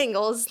doing the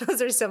angles.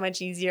 Those are so much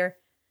easier.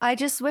 I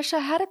just wish I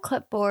had a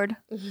clipboard.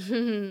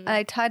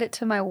 I tied it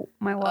to my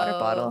water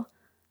bottle.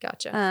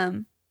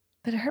 Gotcha.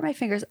 But it hurt my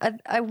fingers.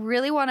 I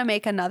really want to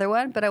make another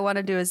one, but I want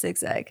to do a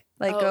zigzag.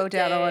 Like go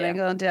down on one and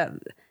go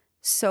down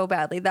so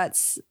badly.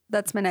 That's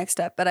my next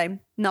step, but I'm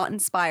not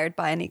inspired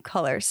by any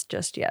colors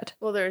just yet.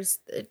 Well,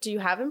 do you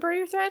have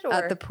embroidery thread? Or?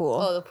 At the pool.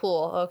 Oh, the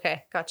pool.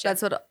 Okay, gotcha.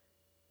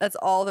 That's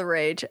all the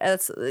rage.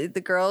 That's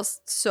the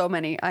girls, so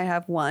many. I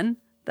have one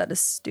that a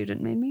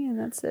student made me and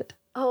that's it.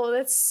 Oh,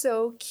 that's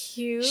so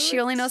cute. She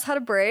only knows how to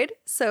braid,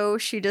 so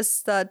she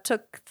just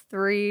took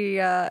 3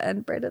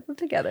 and braided them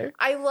together.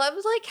 I love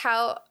like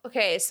how,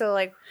 okay, so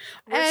like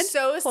we're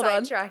so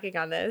sidetracking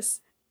on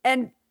this.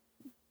 And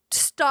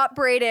stopped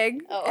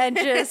braiding and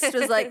just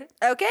was like,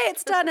 okay,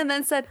 it's done. And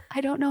then said, I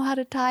don't know how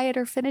to tie it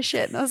or finish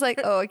it. And I was like,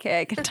 oh,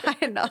 okay, I can tie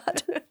a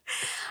knot.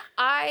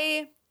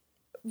 I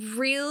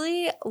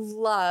really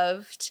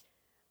loved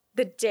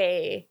the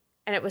day.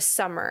 And it was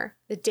summer,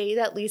 the day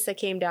that Lisa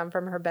came down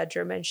from her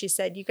bedroom and she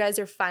said, you guys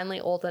are finally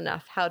old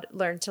enough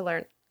to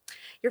learn.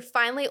 You're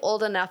finally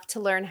old enough to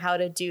learn how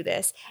to do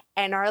this.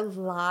 And our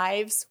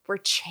lives were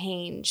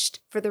changed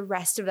for the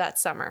rest of that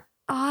summer.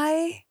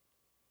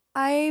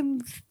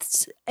 I'm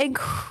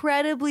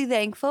incredibly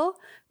thankful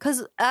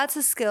because that's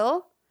a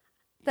skill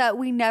that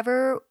we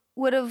never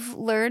would have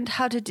learned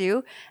how to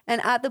do.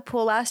 And at the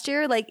pool last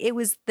year, like it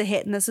was the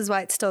hit, and this is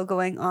why it's still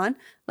going on.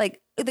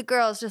 Like the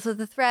girls just with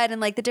the thread and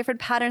like the different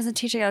patterns and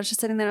teaching. I was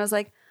just sitting there and I was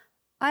like,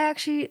 I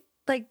actually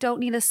like don't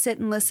need to sit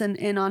and listen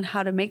in on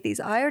how to make these.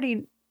 I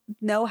already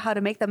know how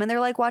to make them. And they're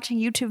like watching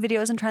YouTube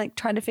videos and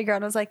trying to figure out.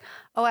 And I was like,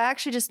 oh, I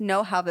actually just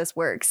know how this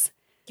works.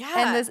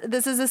 Yeah. And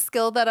this is a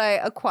skill that I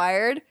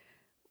acquired.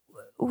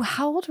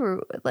 How old were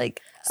we?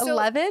 Like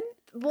 11?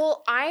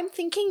 Well, I'm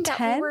thinking that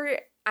 10?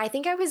 I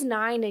think I was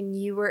 9 and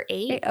you were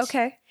 8.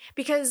 Okay.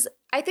 Because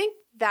I think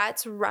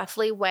that's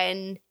roughly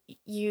when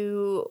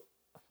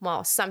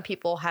some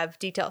people have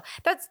detail.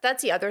 That's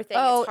the other thing.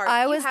 Oh,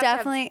 I was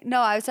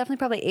definitely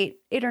probably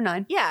 8 or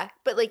 9. Yeah.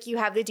 But like you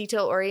have the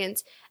detail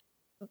orient,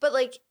 but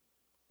like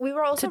we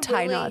were also to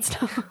tie knots.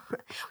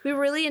 We were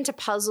really into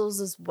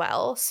puzzles as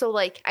well. So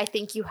like, I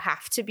think you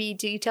have to be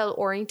detail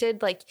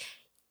oriented. Like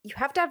you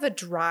have to have a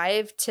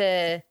drive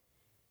to,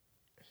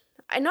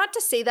 and not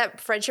to say that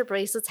friendship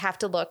bracelets have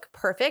to look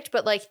perfect,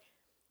 but like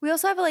we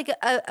also have like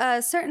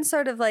a certain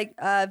sort of like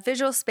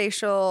visual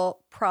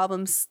spatial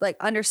problems, like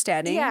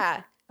understanding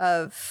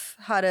of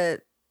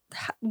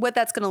what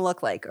that's going to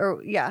look like.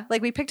 Or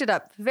like we picked it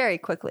up very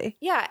quickly.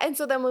 Yeah. And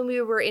so then when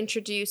we were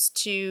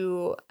introduced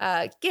to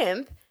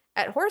GIMP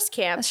at horse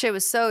camp. That shit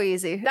was so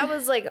easy. That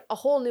was like a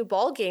whole new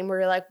ball game where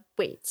you're like,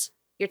 wait,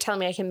 you're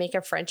telling me I can make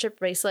a friendship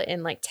bracelet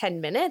in like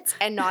 10 minutes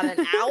and not an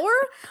hour?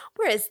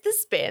 Where has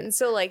this been?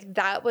 So like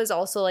that was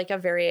also like a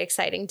very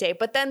exciting day.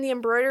 But then the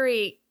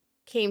embroidery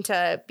came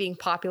to being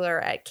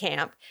popular at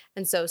camp.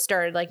 And so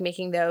started like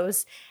making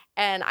those.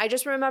 And I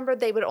just remember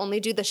they would only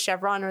do the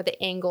chevron or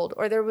the angled,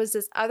 or there was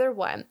this other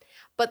one.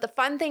 But the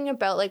fun thing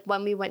about like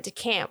when we went to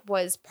camp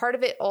was part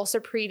of it also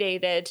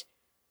predated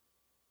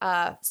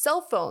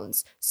cell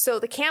phones. So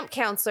the camp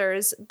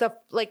counselors,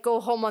 go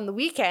home on the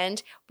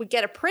weekend, would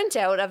get a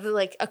printout of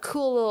like a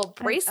cool little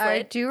bracelet.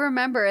 I do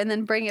remember, and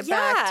then bring it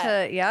back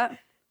to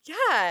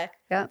Yeah.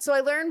 So I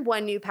learned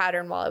one new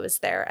pattern while I was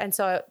there. And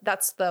so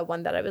that's the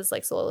one that I was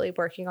like slowly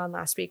working on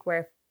last week,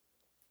 where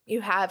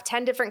you have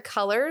 10 different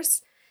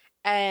colors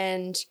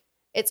and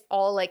it's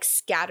all like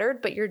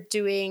scattered, but you're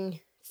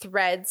doing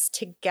threads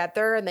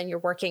together and then you're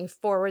working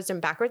forwards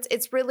and backwards.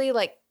 It's really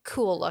like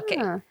cool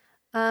looking.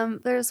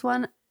 There's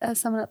one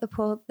someone at the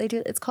pool, they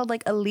do, it's called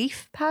like a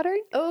leaf pattern.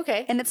 Oh,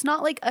 okay. And it's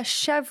not like a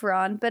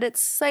chevron, but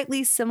it's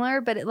slightly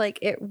similar, but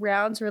it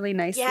rounds really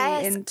nicely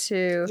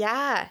into.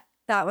 Yeah.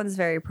 That one's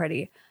very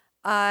pretty.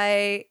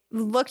 I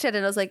looked at it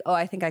and I was like, oh,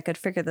 I think I could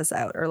figure this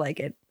out, or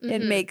like it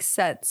makes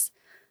sense.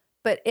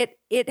 But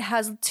it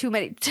has too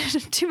many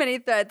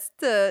threads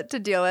to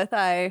deal with.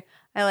 I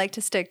like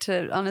to stick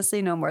to,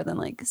 honestly, no more than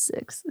like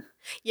 6.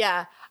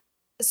 Yeah.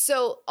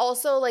 So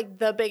also, like,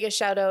 the biggest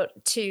shout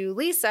out to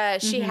Lisa.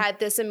 She had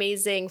this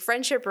amazing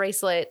friendship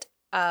bracelet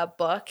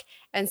book.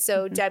 And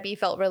so Debbie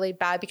felt really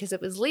bad because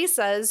it was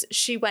Lisa's.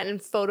 She went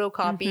and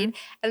photocopied.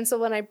 And so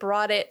when I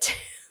brought it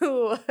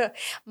to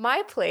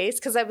my place,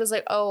 because I was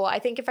like, oh, I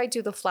think if I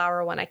do the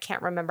flower one, I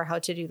can't remember how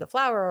to do the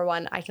flower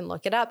one. I can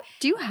look it up.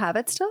 Do you have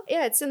it still?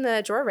 Yeah, it's in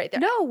the drawer right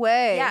there. No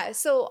way. Yeah.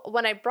 So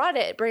when I brought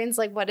it, Brain's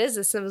like, what is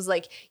this? And I was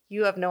like,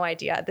 you have no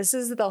idea. This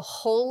is the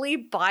Holy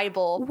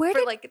Bible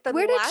for like the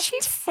last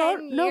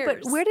 10 years. No,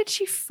 but where did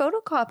she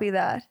photocopy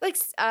that? Like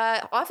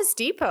Office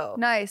Depot.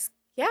 Nice.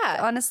 Yeah.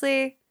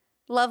 Honestly,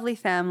 lovely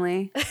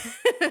family.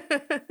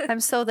 I'm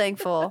so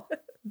thankful.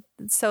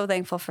 So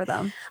thankful for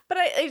them. But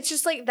it's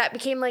just like that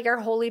became like our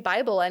Holy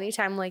Bible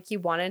anytime like you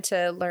wanted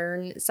to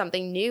learn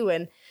something new.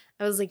 And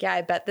I was like, yeah,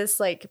 I bet this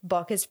like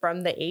book is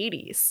from the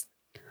 80s.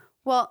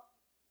 Well,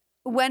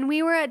 when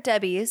we were at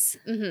Debbie's,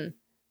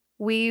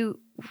 we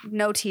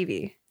no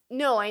TV.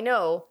 No, I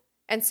know.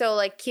 And so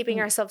like keeping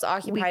ourselves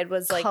occupied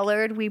was like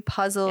colored, we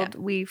puzzled,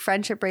 we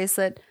friendship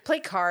bracelet, play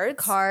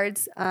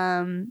cards,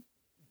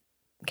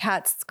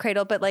 Cat's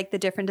Cradle, but like the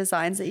different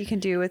designs that you can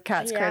do with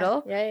Cat's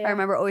Cradle. Yeah. I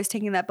remember always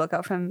taking that book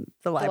out from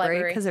the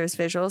library because there was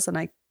visuals and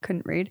I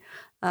couldn't read.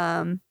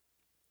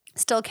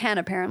 Still can,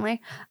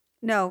 apparently.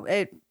 No,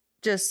 it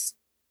just,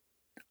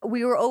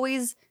 we were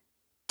always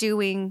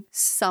doing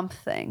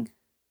something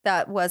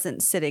that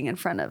wasn't sitting in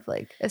front of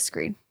like a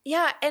screen.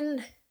 Yeah.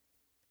 And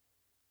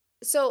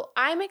so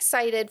I'm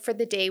excited for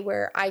the day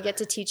where I get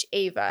to teach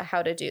Ava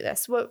how to do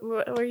this. What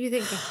are you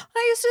thinking?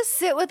 I used to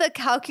sit with a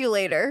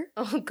calculator.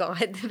 Oh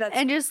God.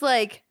 And just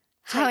like,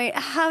 how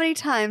many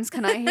times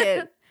can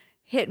I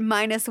hit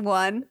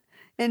 -1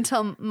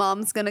 until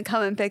mom's going to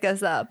come and pick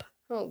us up?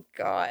 Oh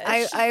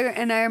gosh.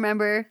 I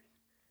remember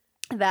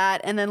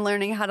that, and then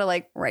learning how to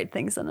like write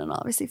things and then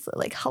obviously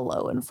like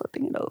hello and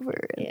flipping it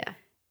over.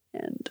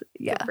 And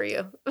Good for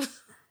you.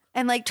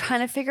 And like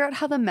trying to figure out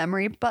how the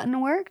memory button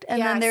worked. And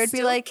then there would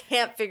be like,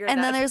 can't figure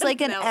and then there's like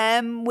an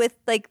M with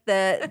like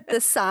the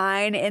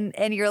sign.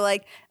 And you're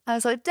like, I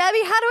was like,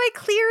 Debbie, how do I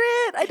clear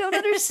it? I don't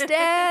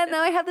understand.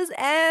 Now I have this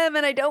M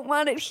and I don't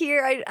want it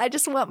here. I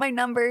just want my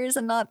numbers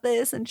and not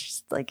this. And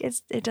she's like,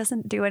 it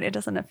doesn't do it. It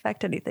doesn't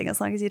affect anything as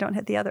long as you don't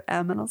hit the other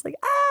M. And I was like,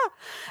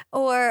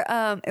 Or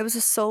it was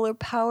a solar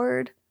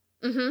powered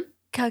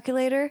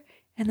calculator.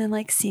 And then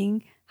like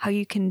seeing how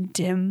you can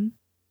dim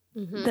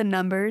the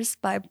numbers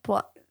by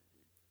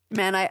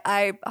Man,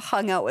 I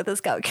hung out with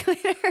this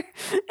calculator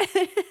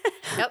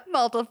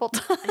multiple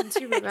times. I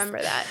do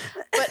remember that.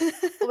 But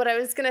what I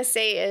was going to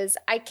say is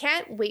I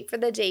can't wait for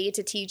the day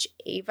to teach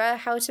Ava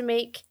how to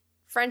make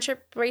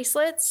friendship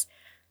bracelets.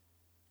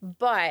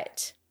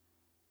 But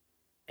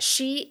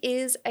she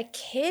is a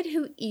kid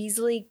who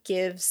easily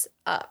gives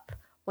up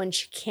when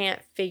she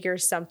can't figure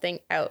something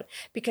out.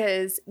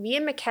 Because me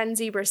and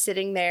Mackenzie were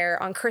sitting there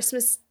on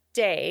Christmas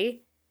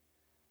Day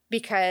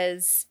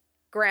because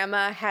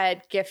Grandma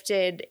had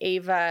gifted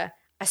Ava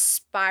a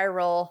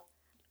spiral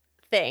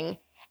thing.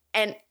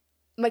 And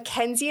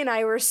Mackenzie and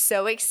I were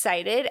so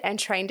excited and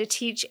trying to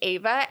teach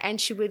Ava,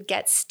 and she would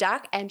get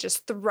stuck and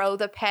just throw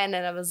the pen.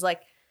 And I was like,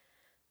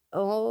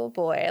 oh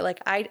boy, like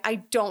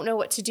I don't know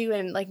what to do.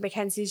 And like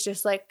Mackenzie's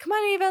just like, come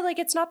on, Ava, like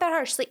it's not that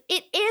hard. She's like,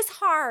 it is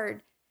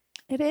hard.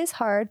 It is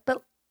hard,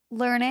 but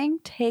learning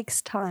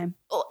takes time.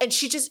 Oh, and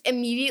she just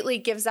immediately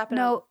gives up.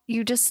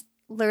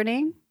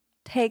 Learning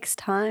takes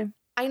time.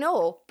 I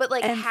know, but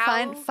like,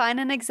 and find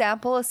an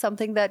example of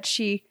something that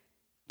she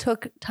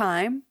took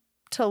time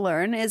to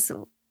learn is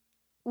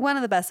one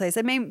of the best ways.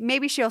 I mean,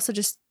 maybe she also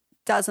just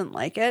doesn't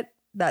like it.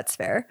 That's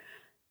fair,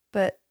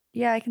 but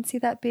yeah, I can see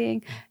that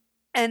being.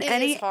 And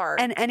it is hard.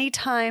 And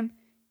anytime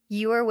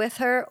you are with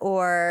her,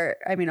 or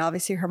I mean,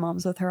 obviously her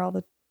mom's with her all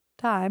the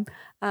time.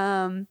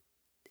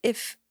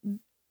 If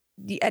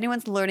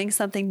anyone's learning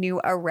something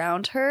new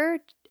around her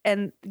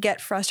and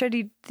get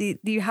frustrated,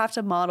 you have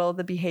to model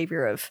the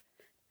behavior of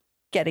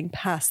getting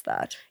past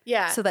that.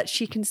 Yeah. So that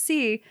she can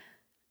see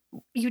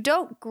you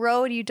don't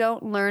grow and you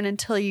don't learn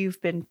until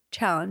you've been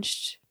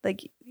challenged.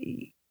 Like,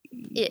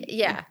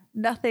 yeah.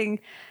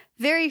 Nothing,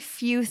 very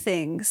few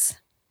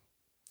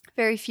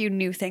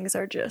new things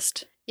are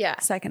just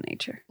second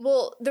nature.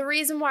 Well, the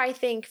reason why I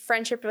think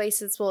friendship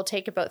bracelets will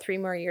take about 3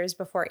 more years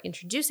before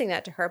introducing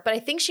that to her, but I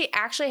think she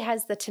actually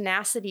has the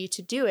tenacity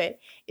to do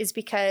it, is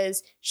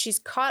because she's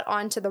caught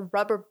on to the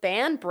rubber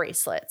band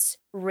bracelets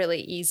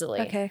really easily.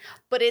 Okay.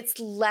 But it's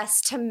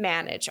less to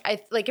manage.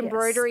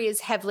 Embroidery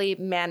is heavily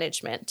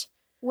management.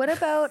 What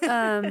about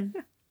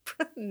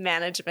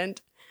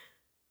management?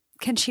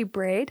 Can she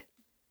braid?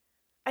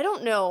 I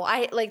don't know.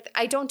 I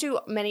don't do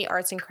many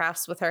arts and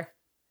crafts with her.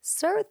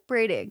 Start with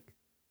braiding.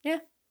 Yeah.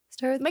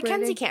 Start with Mackenzie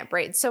braiding. can't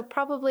braid, so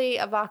probably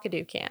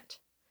Avocado can't.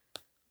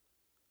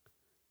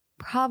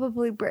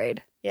 Probably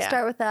braid. Yeah.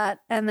 Start with that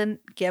and then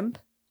gimp.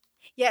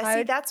 Yeah,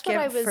 see, that's what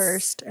I was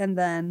first, and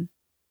then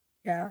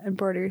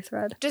embroidery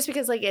thread. Just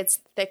because like it's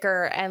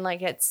thicker and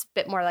like it's a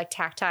bit more like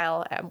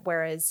tactile,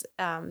 whereas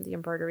the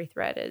embroidery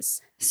thread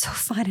is so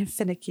fine and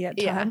finicky at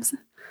times.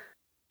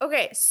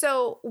 Okay,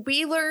 so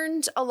we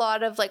learned a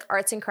lot of like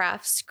arts and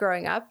crafts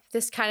growing up.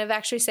 This kind of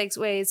actually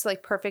segues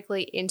like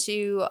perfectly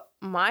into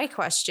my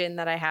question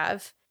that I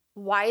have.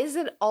 Why is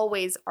it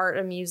always art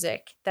and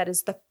music that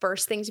is the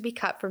first thing to be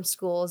cut from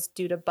schools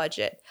due to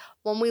budget?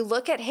 When we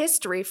look at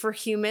history for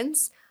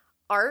humans,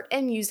 art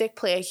and music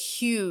play a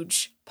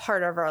huge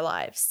part of our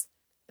lives.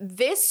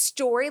 This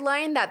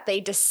storyline that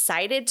they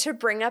decided to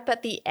bring up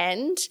at the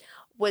end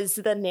was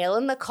the nail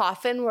in the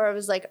coffin, where I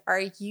was like,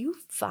 are you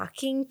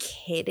fucking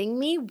kidding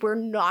me? We're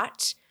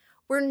not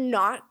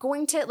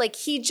going to, like,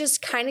 he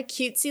just kind of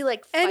cutesy,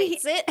 like,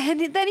 fights it.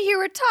 And then he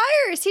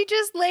retires. He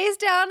just lays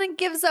down and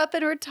gives up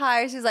and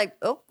retires. He's like,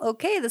 oh,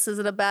 okay, this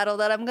isn't a battle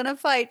that I'm going to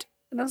fight.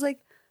 And I was like,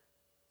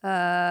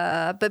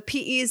 but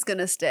PE's going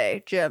to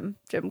stay. Gym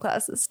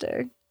classes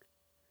stay.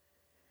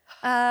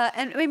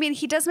 And I mean,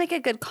 he does make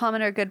a good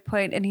comment or a good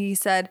point. And he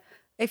said,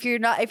 if you're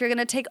going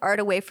to take art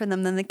away from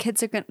them, then the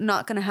kids are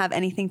not going to have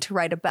anything to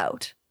write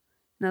about.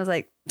 And I was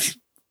like,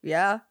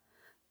 yeah.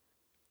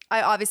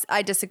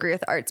 I disagree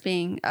with arts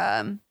being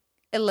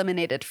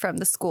eliminated from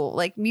the school,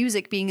 like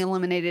music being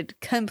eliminated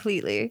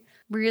completely.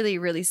 Really,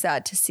 really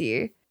sad to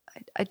see.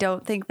 I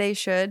don't think they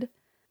should.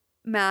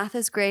 Math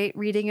is great.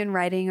 Reading and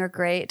writing are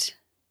great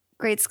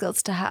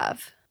skills to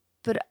have.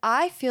 But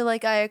I feel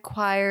like I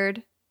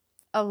acquired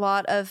a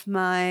lot of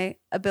my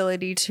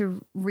ability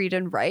to read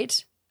and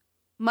write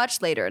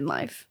much later in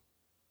life.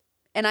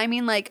 And I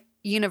mean like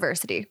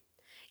university.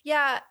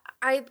 Yeah,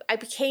 I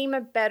became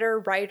a better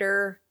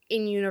writer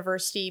in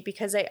university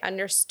because I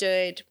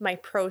understood my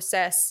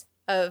process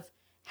of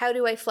how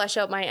do I flesh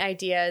out my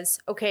ideas?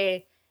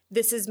 Okay,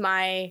 this is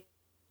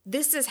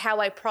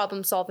how I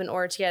problem solve in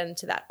order to get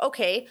into that.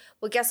 Okay,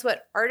 well, guess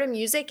what? Art and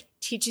music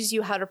teaches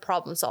you how to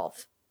problem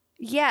solve.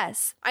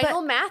 Yes. I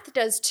know math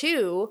does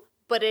too,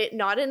 but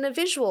not in a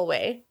visual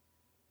way.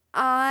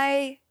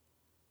 My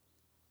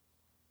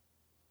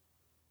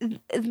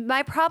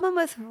problem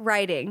with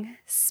writing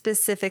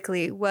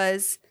specifically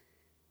was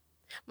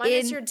mine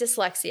is your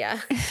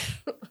dyslexia.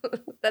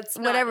 That's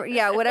not,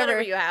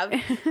 whatever you have,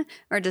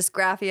 or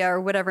dysgraphia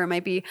or whatever it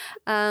might be.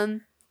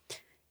 You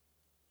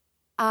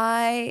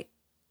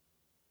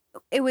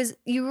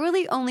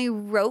really only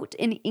wrote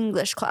in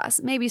English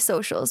class, maybe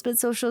socials, but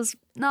socials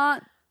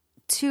not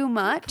too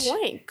much.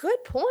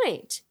 Good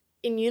point.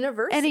 In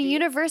university. And in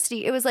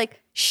university, it was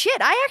like, shit,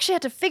 I actually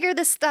had to figure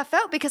this stuff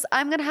out because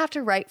I'm going to have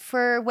to write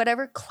for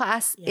whatever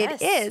class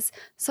it is.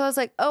 So I was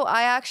like, oh,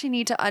 I actually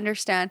need to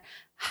understand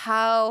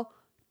how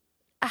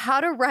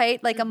to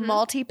write like a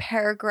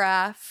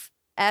multi-paragraph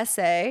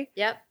essay.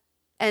 Yep.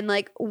 And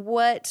like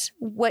what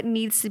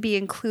needs to be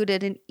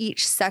included in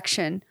each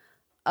section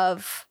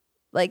of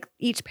like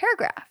each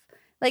paragraph.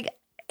 Like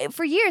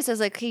for years, I was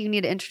like, okay, you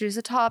need to introduce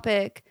a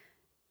topic.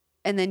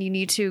 And then you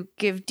need to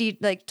give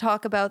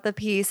talk about the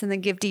piece and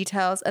then give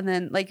details. And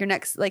then like your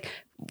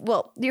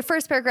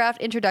first paragraph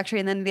introductory,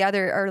 and then the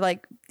other are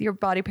like your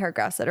body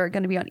paragraphs that are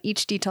going to be on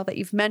each detail that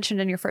you've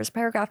mentioned in your first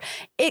paragraph.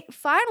 It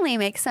finally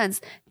makes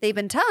sense. They've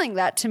been telling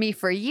that to me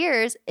for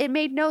years. It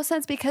made no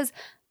sense because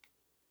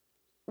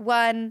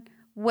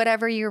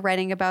whatever you're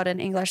writing about in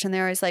English, and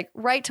they're always like,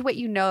 write to what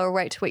you know or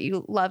write to what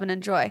you love and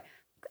enjoy.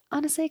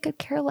 Honestly, I could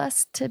care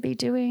less to be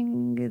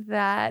doing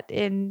that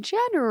in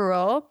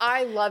general.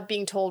 I love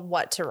being told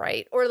what to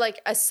write or like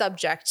a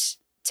subject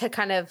to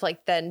kind of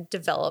like then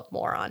develop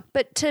more on.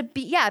 But to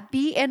be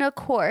in a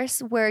course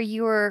where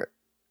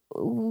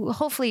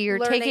hopefully you're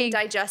learning,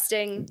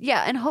 digesting.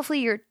 Yeah. And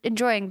hopefully you're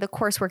enjoying the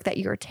coursework that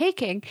you're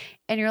taking.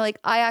 And you're like,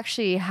 I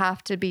actually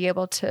have to be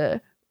able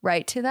to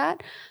write to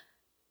that.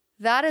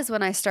 That is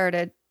when I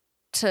started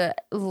to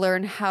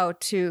learn how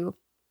to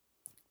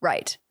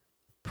write.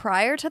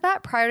 Prior to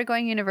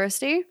going to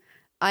university,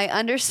 I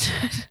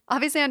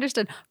obviously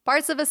understood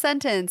parts of a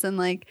sentence and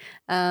like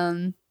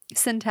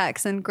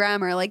syntax and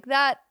grammar. Like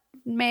that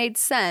made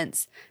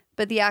sense.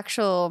 But the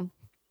actual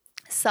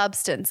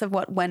substance of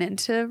what went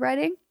into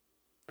writing,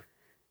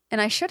 and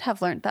I should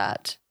have learned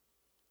that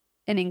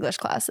in English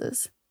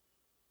classes.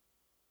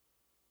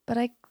 But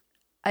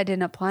I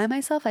didn't apply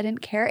myself. I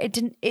didn't care.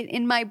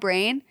 In my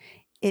brain,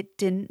 it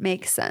didn't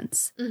make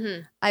sense.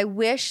 Mm-hmm. I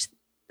wish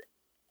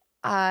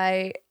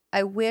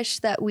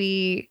that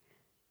we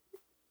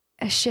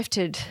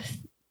shifted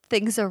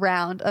things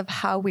around of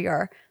how we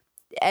are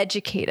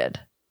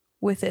educated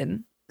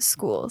within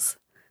schools.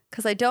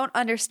 Because I don't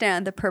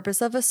understand the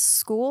purpose of a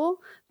school,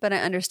 but I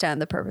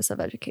understand the purpose of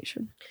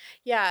education.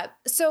 Yeah.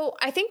 So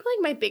I think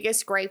like my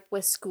biggest gripe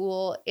with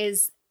school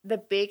is the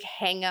big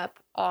hang up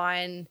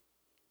on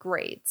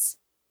grades.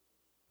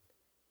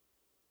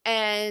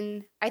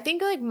 And I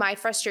think like my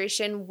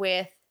frustration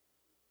with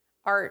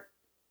art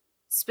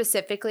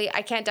specifically,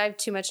 I can't dive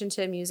too much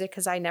into music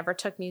because I never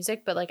took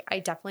music, but like I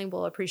definitely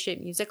will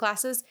appreciate music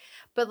classes.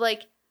 But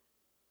like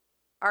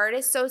art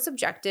is so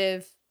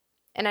subjective,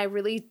 and I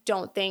really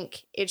don't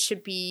think it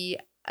should be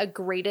a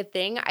graded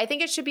thing. I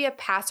think it should be a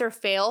pass or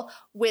fail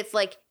with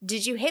like,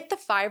 did you hit the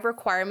 5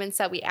 requirements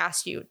that we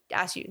asked you?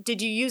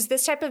 Did you use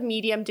this type of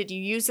medium? Did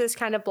you use this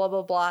kind of blah,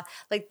 blah, blah?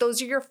 Like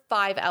those are your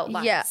 5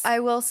 outlines. Yeah,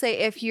 I will say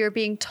if you're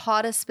being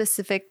taught a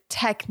specific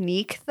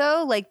technique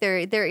though, like there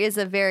is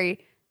a very,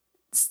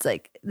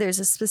 like there's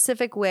a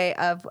specific way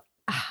of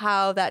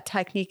how that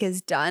technique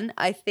is done.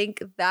 I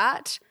think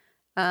that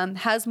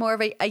has more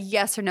of a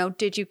yes or no,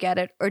 did you get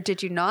it or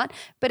did you not?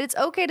 But it's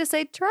okay to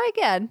say, try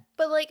again.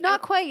 But like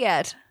not quite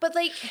yet. But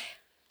like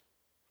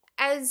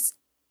as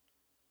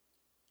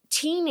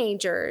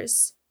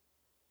teenagers,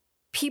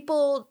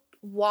 people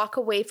walk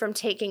away from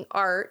taking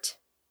art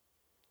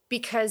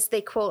because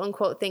they quote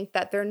unquote think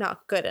that they're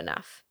not good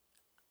enough.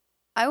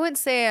 I wouldn't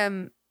say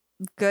I'm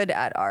good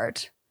at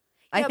art.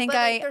 Yeah, I think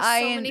there's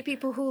so many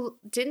people who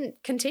didn't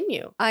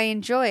continue. I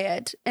enjoy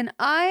it. And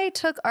I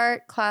took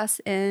art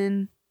class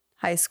in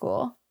high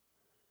school,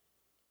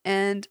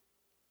 and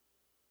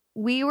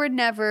we were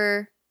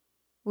never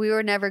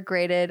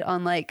graded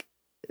on like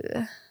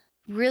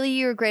really,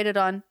 you were graded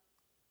on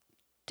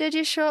did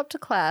you show up to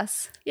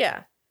class?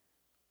 Yeah,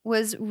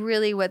 was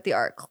really what the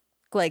art,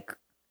 like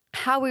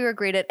how we were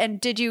graded, and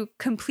did you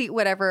complete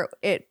whatever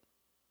it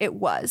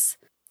was,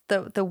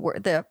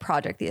 the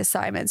project, the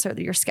assignments, or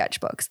your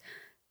sketchbooks.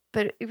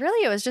 But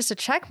really, it was just a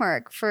check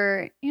mark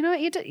for, you know,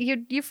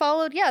 you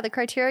followed, the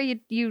criteria,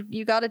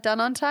 you got it done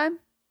on time.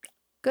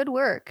 Good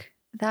work.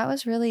 That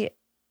was really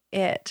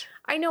it.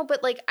 I know,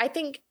 but like, I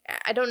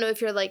don't know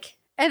if you're like...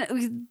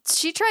 And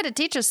she tried to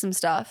teach us some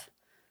stuff.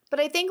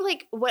 But I think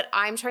like what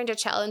I'm trying to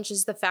challenge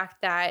is the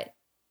fact that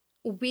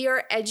we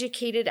are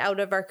educated out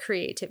of our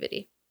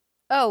creativity.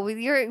 Oh,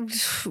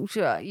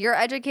 you're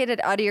educated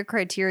out of your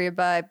criteria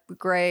by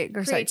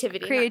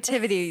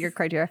creativity, your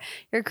criteria.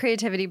 Your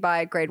creativity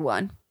by grade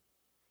 1.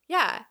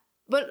 Yeah.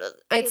 But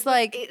it's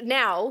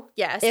now,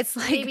 yes. It's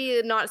like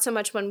maybe not so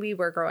much when we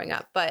were growing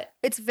up, but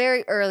it's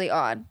very early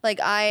on. Like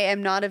I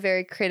am not a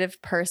very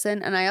creative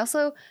person, and I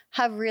also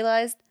have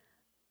realized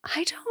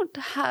I don't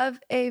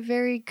have a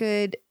very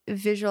good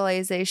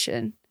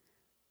visualization.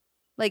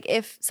 Like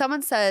if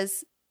someone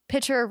says,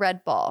 picture a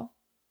red ball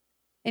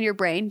in your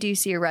brain, do you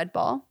see a red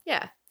ball?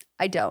 Yeah.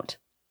 I don't.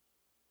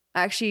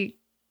 I actually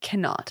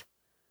cannot.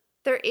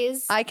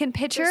 I can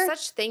picture there's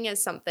such thing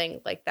as something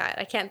like that.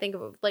 I can't think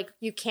of like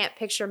you can't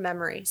picture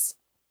memories.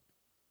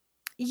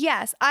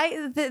 Yes,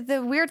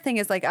 the weird thing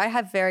is like I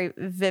have very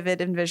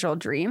vivid and visual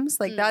dreams.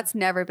 Like that's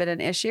never been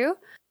an issue.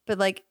 But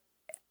like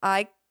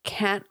I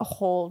can't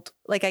hold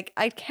I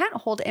can't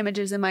hold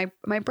images in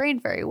my brain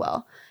very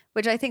well,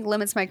 which I think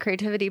limits my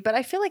creativity. But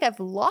I feel like I've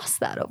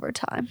lost that over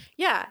time.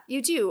 Yeah,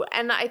 you do.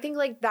 And I think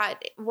like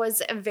that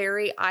was a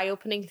very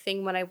eye-opening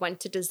thing when I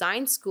went to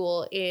design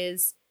school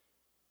is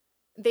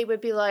they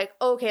would be like,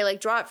 okay, like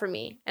draw it for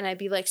me. And I'd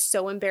be like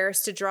so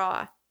embarrassed to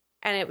draw.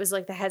 And it was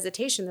like the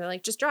hesitation. They're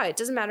like, just draw it. It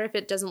doesn't matter if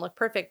it doesn't look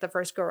perfect the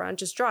first go around,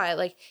 just draw it.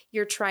 Like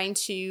you're trying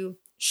to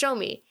show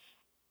me.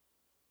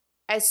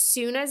 As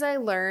soon as I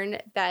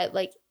learned that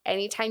like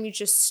anytime you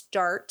just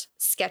start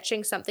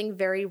sketching something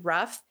very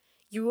rough,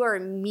 you are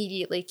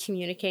immediately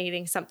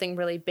communicating something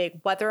really big,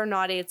 whether or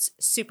not it's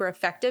super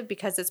effective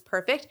because it's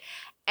perfect.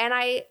 And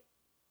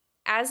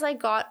as I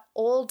got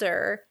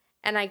older,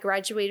 and I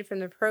graduated from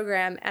the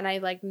program and I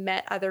like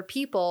met other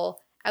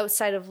people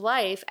outside of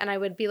life and I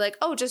would be like,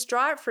 oh, just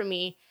draw it for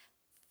me.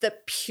 The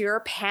pure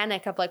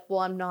panic of like,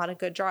 well, I'm not a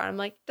good drawer. I'm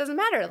like, doesn't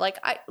matter. Like,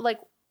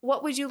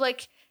 what would you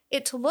like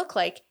it to look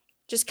like?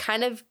 Just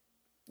kind of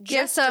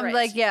give some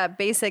like,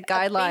 basic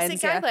guidelines.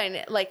 Basic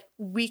guideline. Like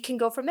we can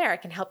go from there. I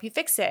can help you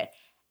fix it.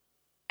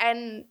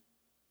 And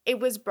it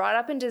was brought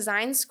up in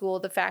design school,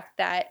 the fact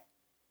that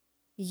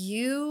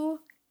you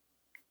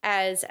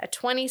as a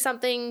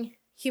 20-something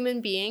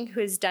human being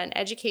who has done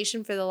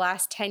education for the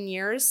last 10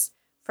 years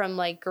from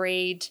like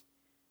grade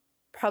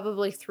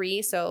probably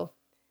 3, so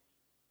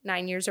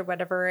 9 years or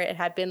whatever it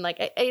had been, like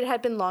it had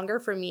been longer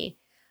for me,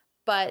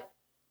 but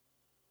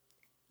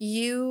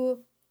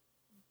you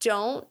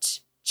don't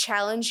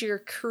challenge your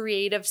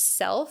creative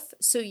self,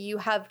 so you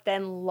have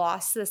then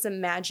lost this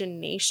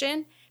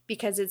imagination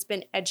because it's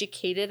been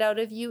educated out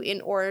of you in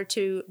order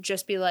to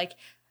just be like,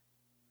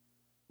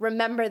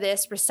 remember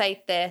this,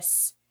 recite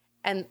this,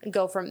 and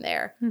go from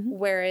there. Mm-hmm.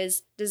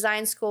 Whereas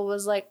design school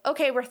was like,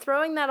 okay, we're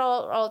throwing that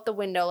all out the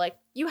window. Like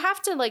you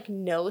have to like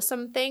know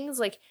some things,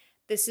 like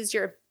this is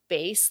your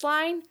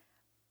baseline,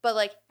 but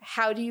like,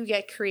 how do you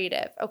get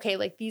creative? Okay,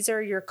 like these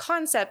are your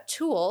concept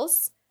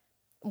tools.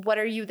 What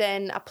are you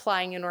then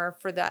applying in order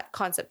for that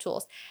concept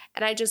tools?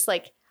 And I just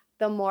like,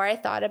 the more I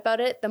thought about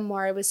it, the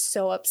more I was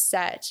so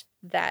upset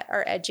that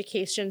our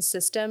education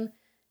system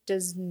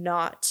does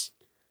not,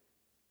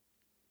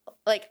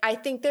 like, I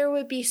think there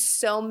would be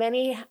so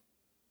many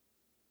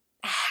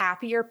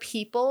happier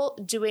people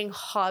doing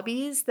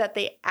hobbies that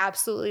they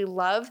absolutely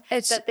love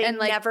that they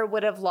never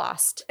would have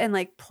lost. And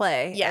like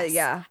play.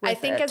 Yes. I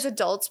think as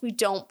adults, we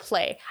don't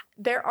play.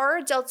 There are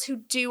adults who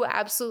do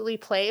absolutely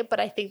play, but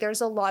I think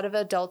there's a lot of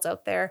adults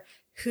out there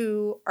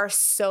who are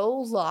so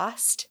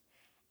lost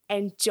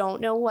and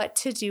don't know what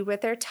to do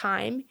with their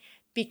time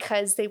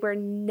because they were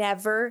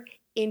never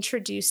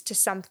introduced to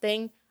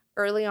something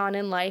early on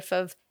in life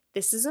of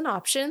this is an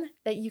option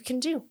that you can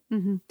do.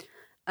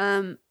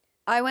 Mm-hmm.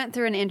 I went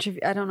through an interview.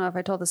 I don't know if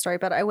I told the story,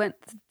 but I went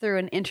through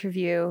an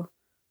interview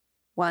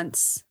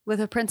once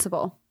with a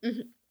principal.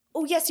 Mm-hmm.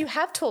 Oh, yes, you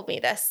have told me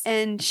this.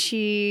 And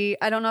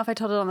I don't know if I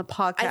told it on the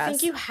podcast. I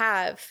think you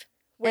have,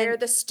 where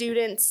the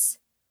students...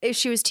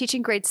 She was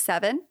teaching grade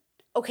 7.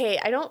 Okay,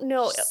 I don't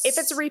know if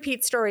it's a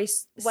repeat story.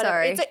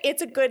 Whatever. Sorry.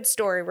 It's a good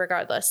story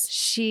regardless.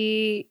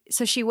 She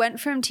went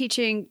from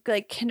teaching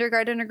like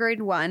kindergarten or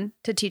grade 1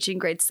 to teaching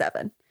grade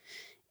 7.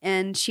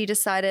 And she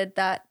decided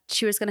that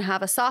she was going to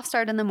have a soft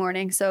start in the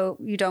morning. So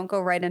you don't go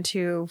right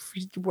into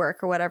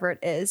work or whatever it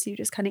is. You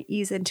just kind of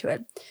ease into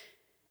it.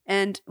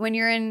 And when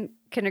you're in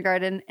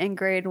kindergarten and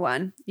grade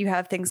 1, you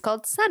have things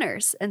called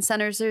centers. And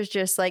centers is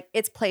just like,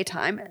 it's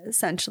playtime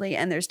essentially.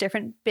 And there's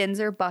different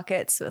bins or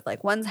buckets with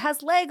like, one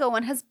has Lego,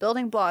 one has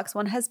building blocks,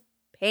 one has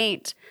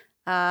paint.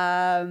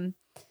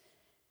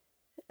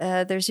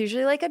 There's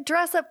usually like a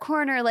dress up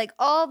corner, like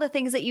all the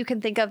things that you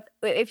can think of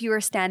if you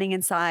were standing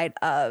inside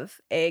of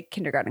a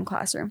kindergarten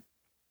classroom.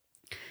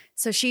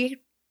 So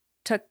she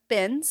took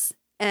bins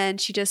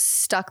and she just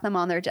stuck them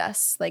on their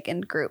desks, like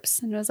in groups.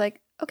 And I was like,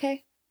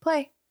 okay,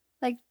 play,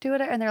 like do it.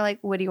 And they're like,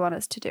 what do you want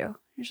us to do?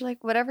 And she's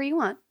like, whatever you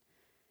want.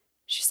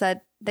 She said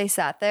they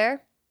sat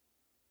there,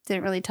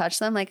 didn't really touch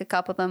them. Like a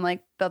couple of them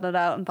like built it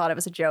out and thought it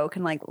was a joke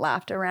and like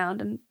laughed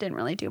around and didn't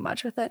really do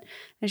much with it.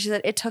 And she said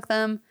it took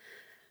them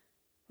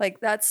like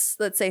let's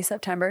say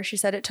September. She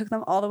said it took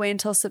them all the way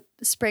until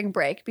spring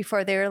break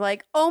before they were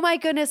like, oh my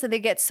goodness. And they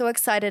get so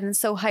excited and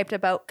so hyped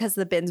about because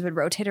the bins would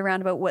rotate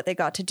around about what they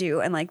got to do.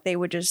 And like they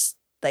would just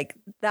like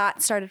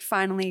that started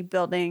finally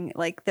building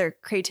like their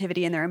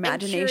creativity and their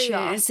imagination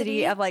and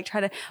city of like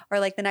trying to,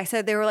 or like the next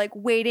day they were like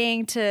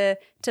waiting to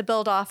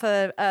build off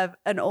of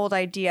an old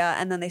idea.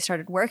 And then they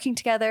started working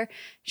together.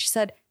 She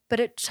said, but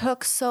it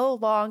took so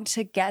long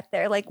to get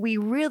there. Like we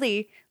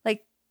really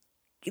like,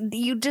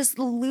 you just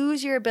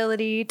lose your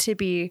ability to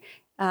be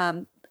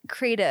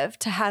creative,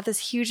 to have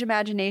this huge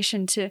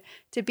imagination, to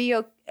be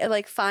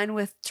like fine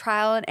with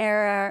trial and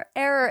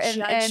error and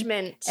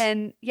judgment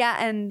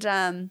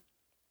and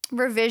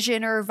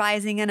revision or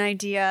revising an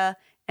idea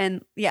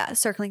and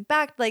circling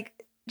back like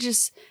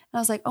just. And I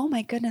was like, oh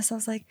my goodness. I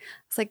was like,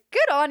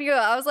 good on you.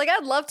 I was like,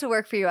 I'd love to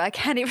work for you. I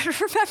can't even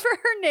remember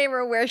her name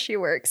or where she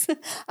works.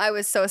 I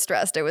was so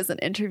stressed. It was an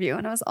interview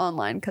and I was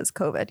online because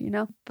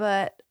COVID,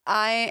 but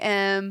I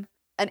am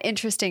an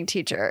interesting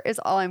teacher is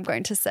all I'm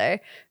going to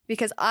say,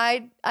 because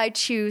I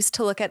choose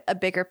to look at a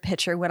bigger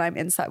picture when I'm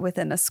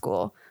within a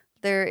school.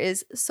 There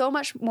is so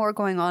much more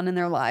going on in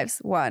their lives,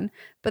 one,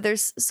 but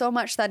there's so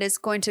much that is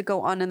going to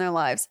go on in their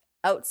lives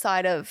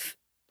outside of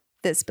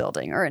this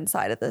building or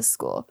inside of this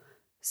school.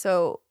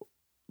 So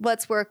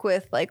let's work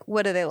with like,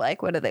 what do they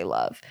like? What do they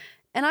love?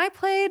 And I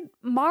played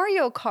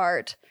Mario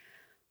Kart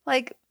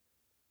like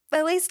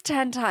at least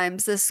 10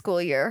 times this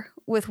school year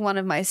with one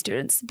of my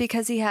students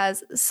because he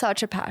has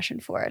such a passion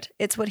for it.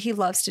 It's what he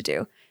loves to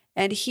do.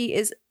 And he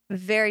is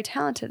very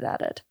talented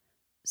at it.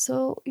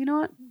 So, you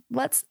know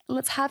what?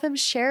 Let's have him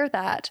share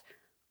that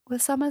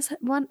with some of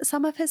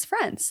his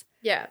friends.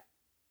 Yeah.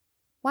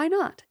 Why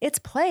not? It's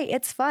play.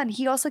 It's fun.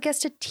 He also gets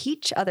to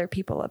teach other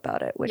people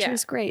about it, which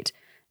is great.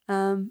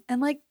 And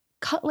like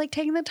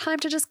taking the time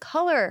to just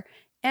color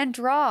and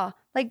draw.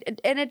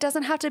 And it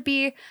doesn't have to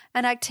be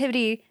an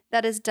activity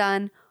that is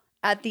done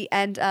at the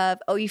end of,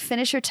 oh, you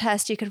finish your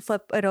test, you can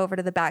flip it over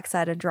to the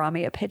backside and draw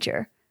me a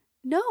picture.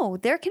 No,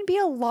 there can be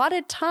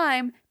allotted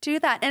time to do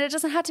that. And it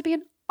doesn't have to be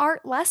an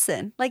art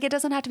lesson. Like it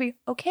doesn't have to be,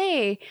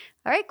 okay,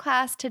 all right,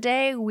 class,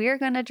 today we're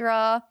going to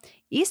draw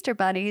Easter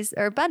bunnies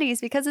or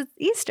bunnies because it's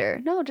Easter.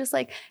 No, just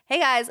like, hey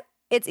guys,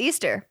 it's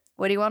Easter.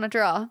 What do you want to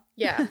draw?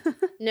 Yeah.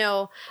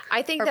 No,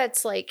 I think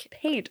that's like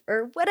paint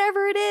or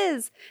whatever it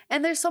is.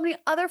 And there's so many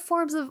other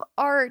forms of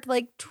art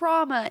like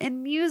drama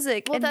and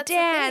music and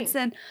dance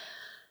and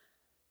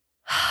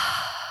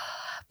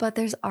but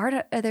there's art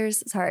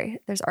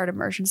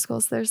immersion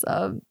schools. There's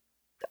fine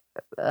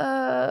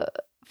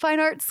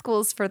art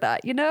schools for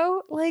that,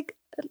 like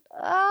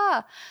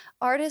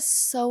art is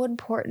so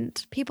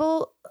important.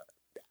 People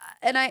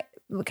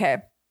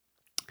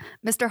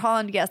Mr.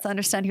 Holland, yes, I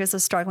understand he was a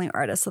struggling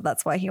artist, so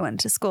that's why he went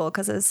to school,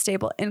 because of his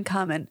stable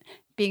income, and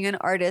being an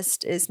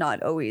artist is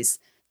not always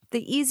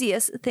the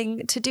easiest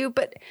thing to do,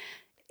 but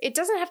it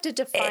doesn't have to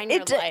define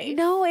your life.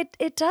 No,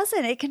 it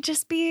doesn't. It can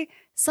just be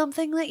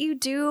something that you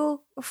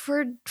do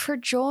for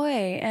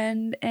joy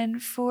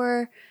and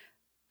for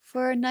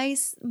a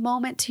nice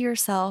moment to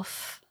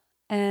yourself.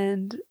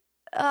 And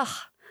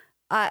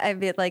I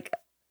mean, like,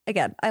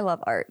 again, I love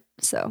art.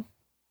 So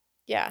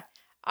yeah,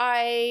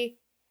 I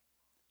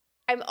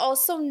I'm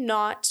also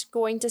not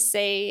going to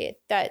say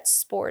that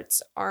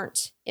sports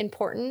aren't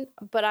important,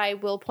 but I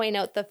will point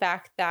out the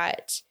fact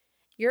that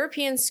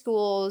European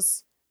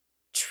schools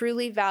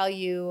truly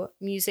value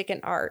music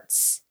and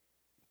arts,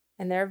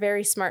 and they're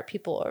very smart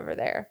people over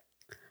there.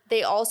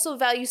 They also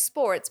value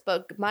sports,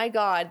 but my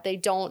God, they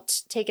don't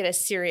take it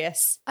as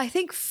serious. I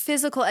think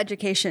physical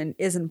education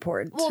is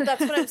important. Well,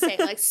 that's what I'm saying.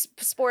 Like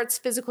sports,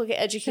 physical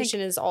education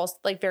is also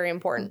like very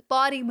important.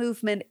 Body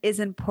movement is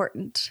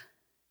important,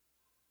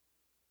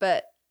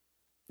 but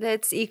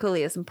it's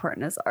equally as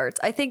important as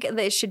arts. I think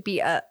there should be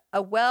a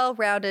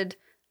well-rounded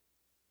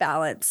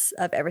balance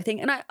of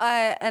everything,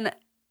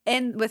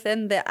 and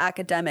within the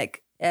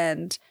academic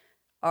and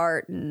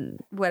art and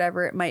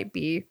whatever it might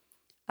be,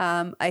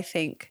 I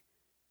think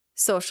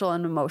social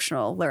and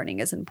emotional learning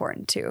is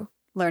important too.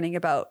 Learning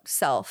about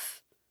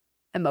self,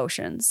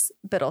 emotions,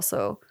 but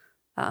also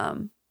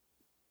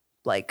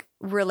like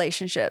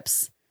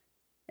relationships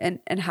and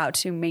how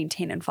to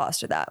maintain and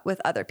foster that with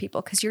other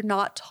people. Because you're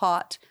not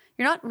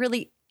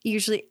really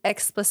usually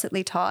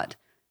explicitly taught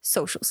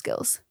social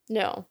skills.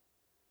 No.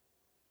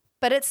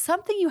 But it's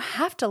something you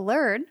have to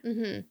learn.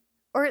 Mm-hmm.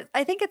 Or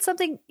I think it's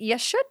something you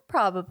should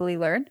probably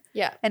learn.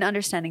 Yeah. And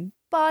understanding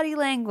body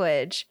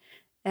language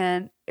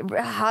and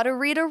how to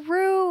read a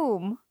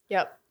room.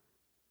 Yep.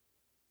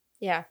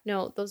 Yeah.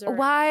 No, those are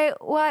why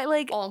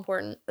like all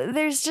important.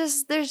 There's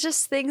just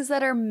things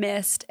that are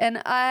missed.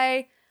 And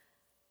I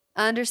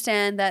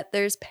understand that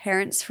there's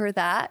parents for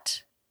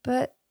that,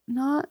 but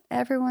not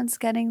everyone's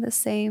getting the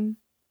same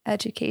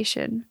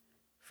education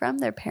from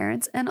their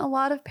parents. And a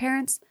lot of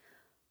parents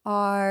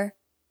are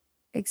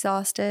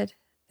exhausted.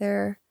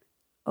 They're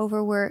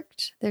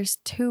overworked. There's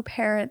two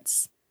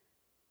parents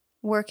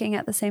working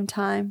at the same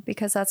time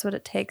because that's what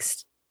it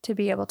takes to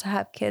be able to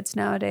have kids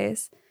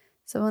nowadays.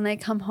 So when they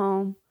come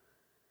home,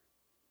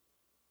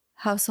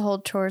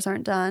 household chores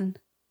aren't done,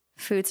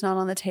 food's not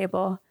on the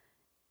table,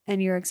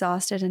 and you're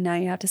exhausted and now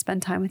you have to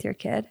spend time with your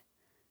kid.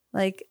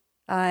 Like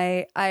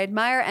I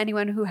admire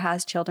anyone who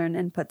has children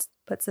and puts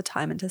the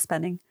time into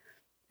spending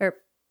or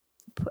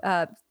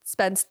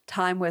spends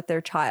time with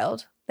their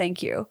child.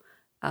 Thank you.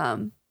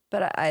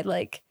 But I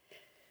like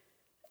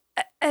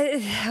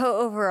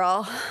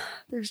overall,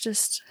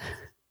 there's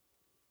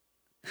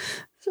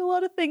a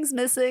lot of things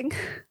missing.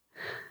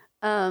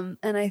 And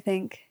I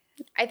think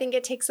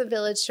it takes a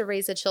village to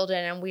raise a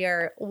children, and we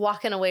are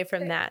walking away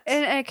from that.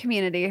 And a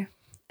community,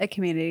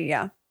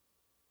 yeah.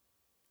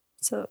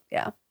 So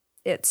yeah,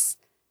 it's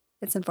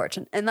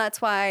unfortunate. And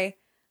that's why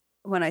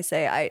when I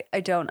say I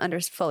don't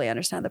fully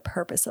understand the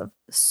purpose of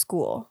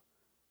school,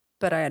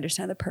 but I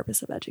understand the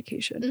purpose of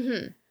education.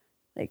 Mm-hmm.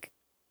 Like,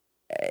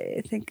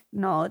 I think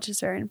knowledge is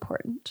very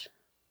important.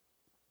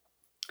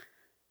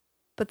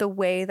 But the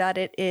way that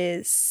it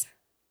is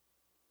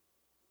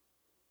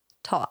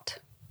taught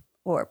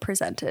or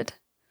presented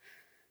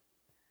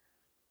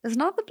is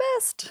not the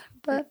best,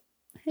 but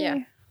hey. Yeah.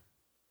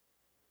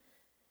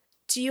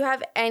 Do you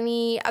have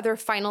any other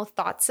final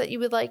thoughts that you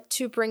would like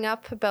to bring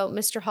up about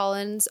Mr.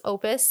 Holland's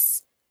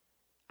Opus?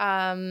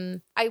 I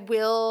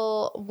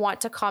will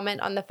want to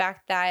comment on the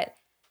fact that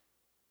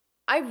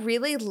I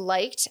really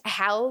liked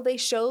how they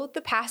showed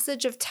the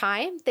passage of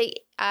time. They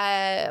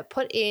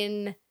put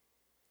in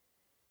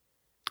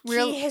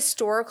real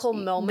historical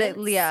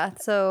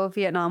moments. So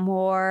Vietnam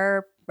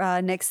War,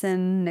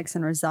 Nixon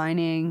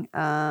resigning,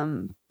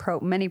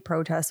 many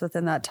protests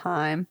within that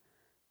time.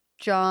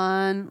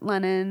 John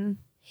Lennon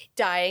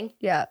dying.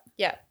 Yeah.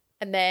 Yeah.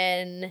 And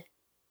then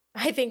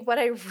I think what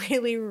I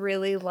really,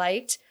 really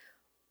liked,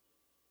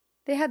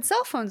 they had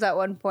cell phones at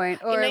one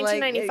point. Or in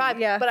 1995.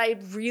 Yeah. But I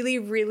really,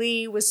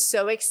 really was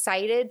so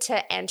excited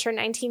to enter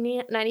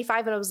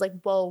 1995. And I was like,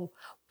 whoa,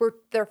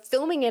 they're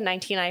filming in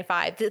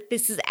 1995.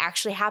 This is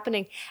actually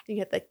happening. And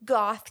you had the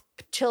goth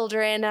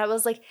children. I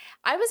was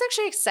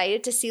actually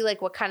excited to see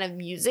like what kind of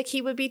music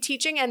he would be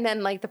teaching. And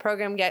then like the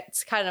program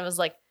gets kind of was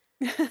like,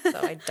 so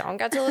I don't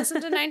get to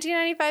listen to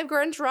 1995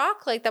 grunge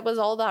rock. Like that was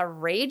all the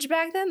rage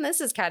back then. This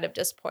is kind of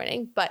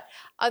disappointing. But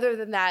other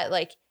than that,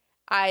 like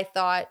I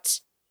thought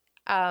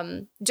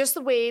just the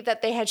way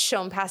that they had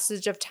shown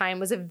passage of time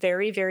was a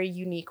very, very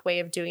unique way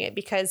of doing it,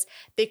 because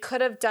they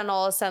could have done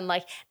all of a sudden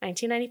like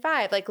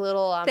 1995, like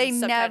little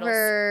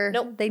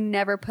subtitles. They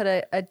never put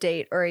a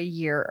date or a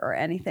year or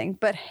anything.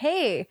 But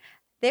hey,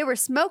 they were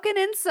smoking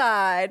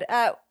inside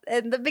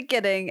in the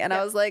beginning, and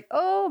I was like,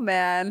 oh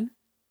man,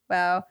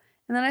 wow.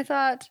 And then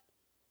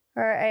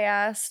I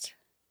asked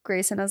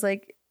Grayson, I was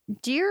like,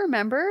 do you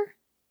remember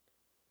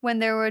when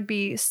there would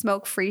be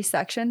smoke-free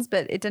sections,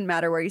 but it didn't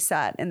matter where you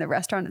sat in the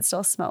restaurant, it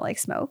still smelled like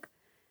smoke?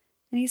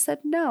 And he said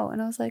no.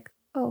 And I was like,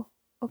 oh,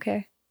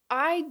 okay.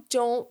 I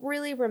don't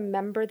really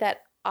remember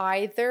that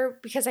either,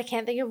 because I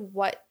can't think of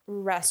what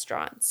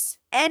restaurants.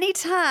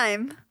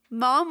 Anytime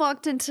Mom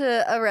walked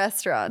into a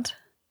restaurant,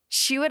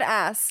 she would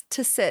ask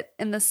to sit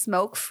in the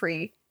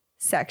smoke-free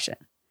section.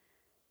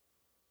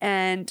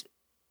 And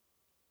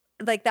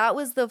like that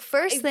was the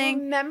first thing. I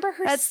remember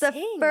her That's the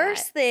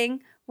first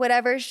thing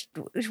whatever. She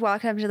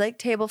walked up to like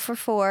table for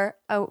 4.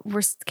 Oh,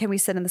 can we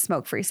sit in the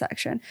smoke-free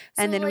section?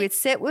 So and then we'd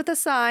sit with a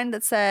sign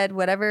that said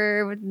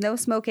whatever, no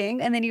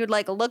smoking. And then you would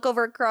like look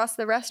over across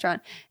the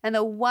restaurant. And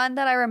the one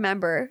that I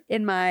remember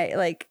in my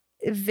like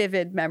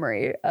vivid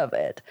memory of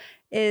it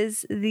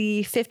is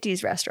the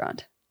 50s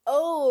restaurant.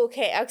 Oh,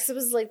 okay. Because it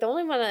was like the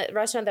only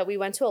restaurant that we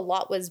went to a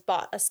lot was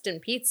Boston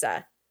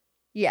Pizza.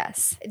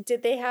 Yes.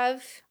 Did they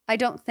have? I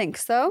don't think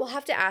so. We'll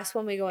have to ask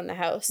when we go in the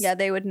house. Yeah,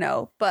 they would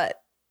know. But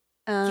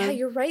yeah,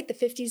 you're right. The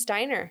 50s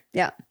diner.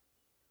 Yeah.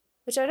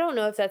 Which I don't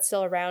know if that's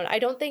still around. I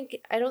don't think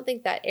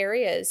that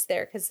area is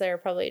there because they're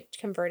probably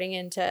converting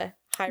into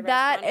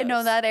high-rise condos.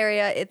 No, that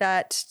area,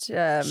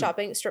 that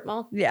shopping strip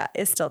mall. Yeah,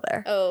 is still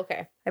there. Oh,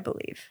 okay. I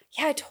believe.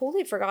 Yeah, I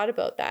totally forgot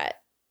about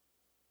that.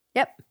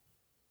 Yep.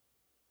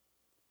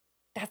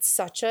 That's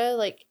such a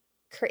like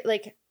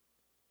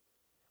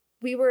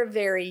we were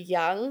very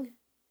young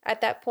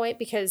at that point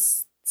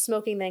because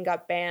smoking then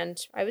got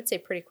banned, I would say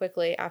pretty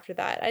quickly after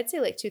that. I'd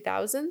say like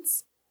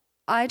 2000s.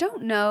 I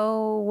don't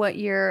know what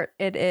year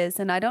it is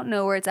and I don't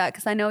know where it's at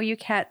because I know you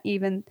can't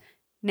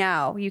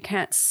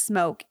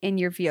smoke in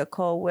your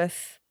vehicle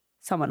with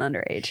someone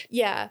underage.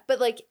 Yeah, but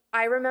like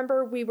I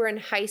remember we were in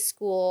high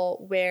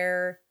school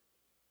where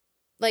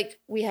like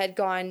we had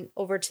gone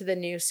over to the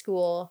new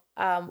school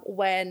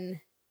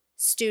when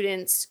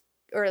students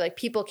or like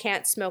people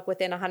can't smoke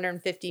within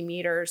 150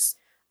 meters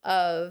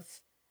of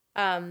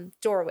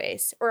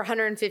doorways or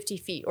 150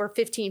 feet or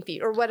 15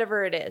 feet or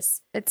whatever it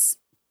is. It's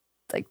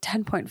like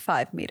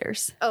 10.5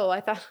 meters. Oh,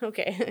 I thought,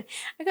 okay.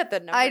 I got the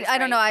numbers I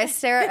don't know. I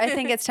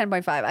think it's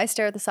 10.5. I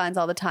stare at the signs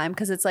all the time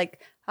because it's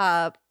like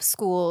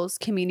schools,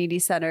 community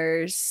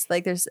centers,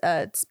 like there's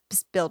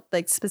built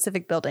like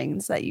specific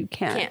buildings that you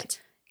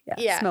can't.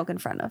 Yeah, smoke in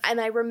front of.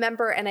 And I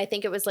remember, and I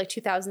think it was like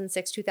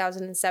 2006,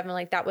 2007,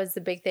 like that was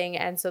the big thing.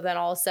 And so then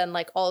all of a sudden,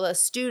 like all the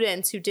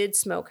students who did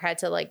smoke had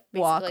to like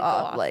walk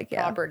off like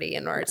property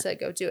in order to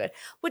go do it,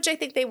 which I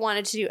think they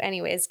wanted to do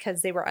anyways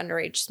because they were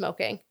underage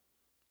smoking.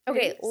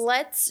 Okay,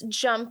 let's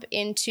jump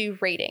into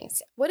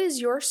ratings. What is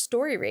your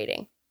story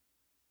rating?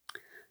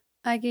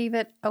 I gave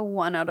it a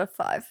 1 out of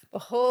 5.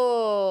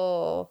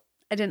 Oh,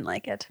 I didn't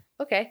like it.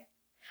 Okay.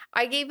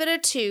 I gave it a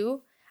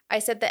 2. I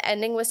said the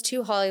ending was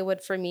too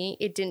Hollywood for me.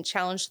 It didn't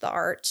challenge the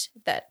art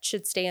that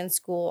should stay in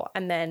school.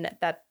 And then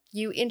that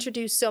you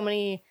introduced so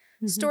many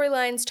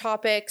storylines,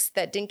 topics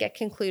that didn't get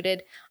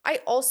concluded.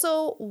 I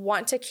also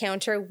want to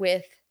counter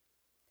with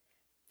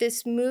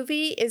this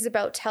movie is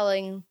about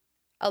telling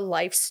a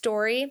life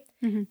story.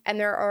 And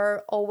there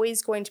are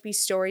always going to be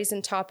stories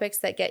and topics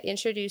that get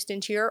introduced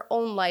into your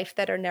own life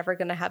that are never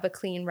going to have a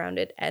clean,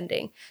 rounded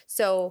ending.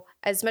 So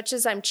as much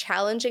as I'm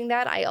challenging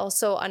that, I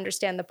also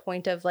understand the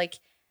point of like,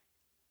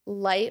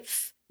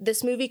 life,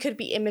 this movie could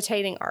be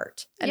imitating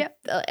art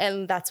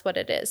and that's what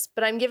it is,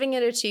 but I'm giving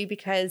it a 2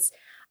 because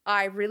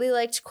I really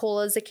liked Cole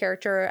as a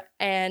character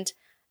and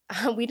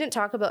we didn't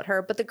talk about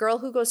her, but the girl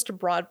who goes to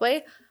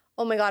Broadway,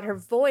 oh my god, her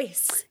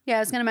voice. I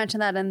was gonna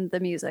mention that in the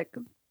music.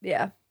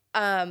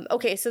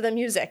 Okay, so the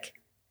music,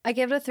 I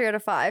gave it a 3 out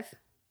of 5.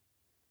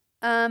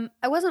 I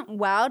wasn't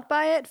wowed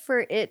by it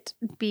for it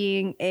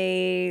being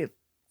a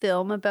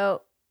film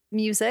about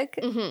music.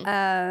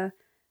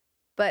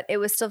 But it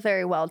was still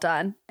very well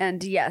done.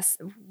 And yes,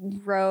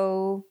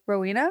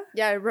 Rowena?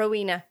 Yeah,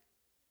 Rowena.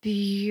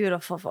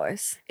 Beautiful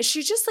voice.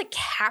 She just like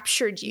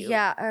captured you.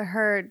 Yeah,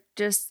 her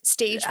just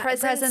stage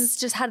presence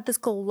just had this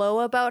glow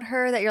about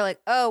her that you're like,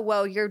 oh,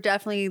 well, you're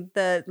definitely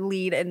the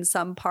lead in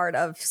some part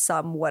of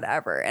some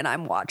whatever. And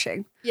I'm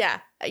watching. Yeah,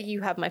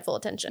 you have my full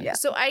attention. Yeah.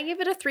 So I give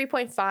it a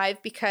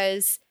 3.5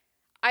 because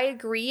I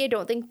agree. I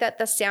don't think that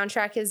the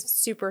soundtrack is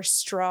super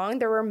strong.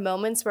 There were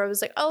moments where I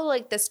was like, oh,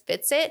 like this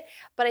fits it.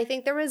 But I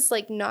think there was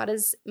like not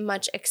as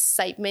much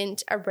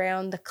excitement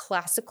around the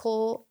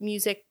classical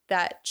music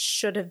that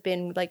should have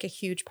been like a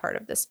huge part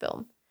of this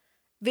film.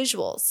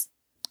 Visuals.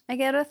 I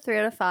get a 3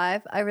 out of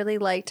 5. I really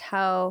liked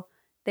how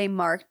they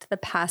marked the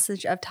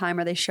passage of time,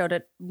 or they showed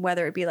it,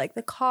 whether it be like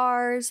the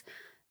cars,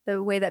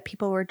 the way that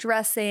people were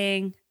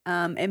dressing.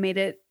 It made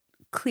it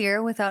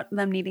clear without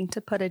them needing to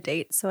put a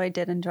date. So I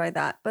did enjoy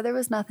that. But there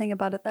was nothing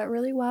about it that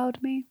really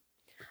wowed me.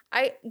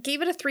 I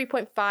gave it a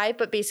 3.5,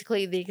 but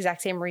basically the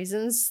exact same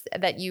reasons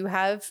that you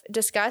have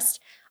discussed.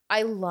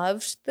 I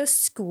loved the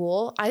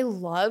school. I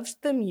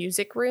loved the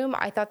music room.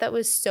 I thought that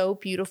was so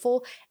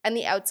beautiful. And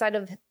the outside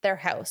of their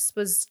house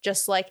was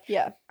just like,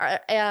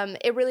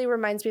 it really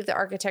reminds me of the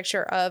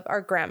architecture of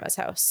our grandma's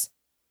house.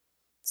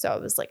 So I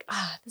was like,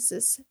 this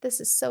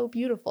is so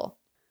beautiful.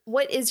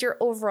 What is your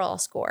overall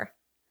score?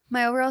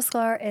 My overall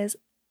score is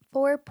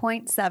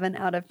 4.7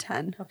 out of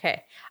 10.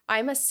 Okay.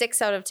 I'm a 6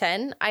 out of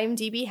 10.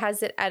 IMDb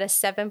has it at a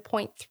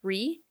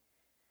 7.3.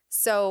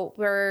 So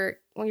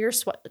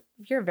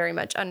you're very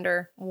much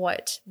under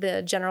what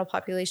the general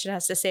population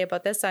has to say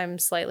about this. I'm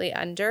slightly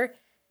under.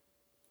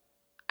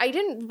 I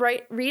didn't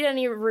read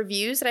any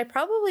reviews, and I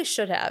probably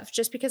should have,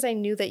 just because I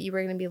knew that you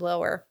were going to be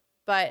lower.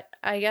 But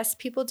I guess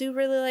people do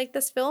really like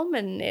this film,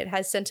 and it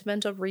has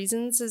sentimental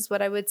reasons, is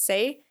what I would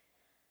say.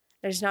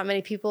 There's not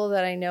many people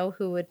that I know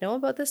who would know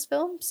about this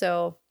film,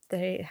 so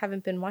they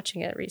haven't been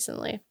watching it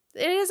recently.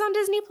 It is on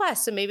Disney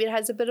Plus, so maybe it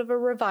has a bit of a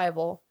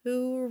revival.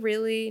 Who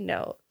really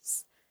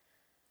knows?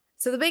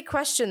 So the big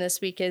question this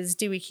week is,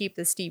 do we keep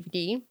this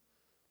DVD?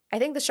 I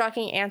think the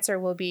shocking answer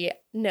will be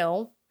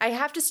no. I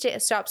have to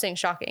stop saying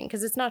shocking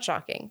because it's not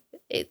shocking.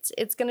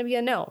 It's going to be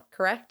a no,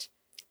 correct?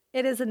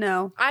 It is a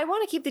no. I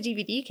want to keep the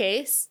DVD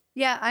case.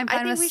 Yeah, I'm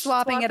fine with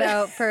swapping it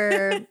out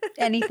for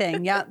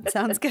anything. Yeah,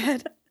 sounds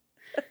good.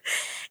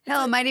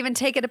 Hell, I might even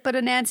take it to put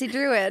a Nancy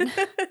Drew in.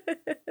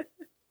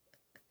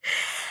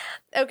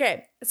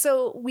 Okay,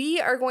 so we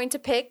are going to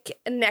pick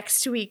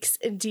next week's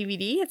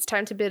DVD. It's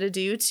time to bid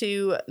adieu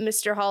to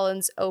Mr.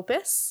 Holland's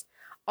Opus.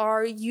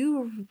 Are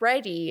you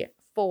ready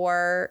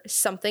for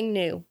something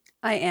new?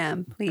 I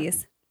am,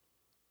 please.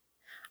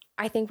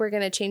 I think we're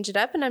going to change it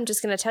up, and I'm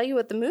just going to tell you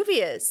what the movie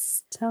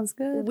is. Sounds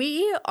good.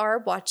 We are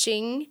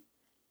watching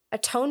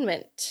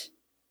Atonement.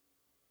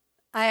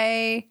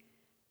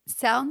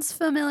 Sounds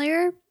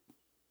familiar,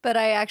 but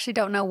I actually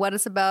don't know what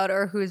it's about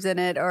or who's in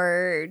it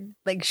or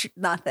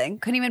nothing.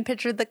 Couldn't even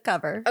picture the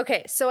cover.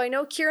 Okay, so I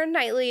know Keira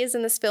Knightley is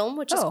in this film,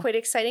 which is quite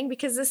exciting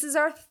because this is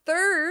our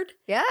third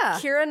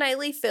Keira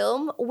Knightley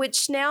film,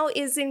 which now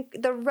is in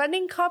the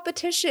running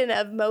competition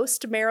of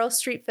most Meryl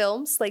Streep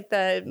films, like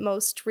the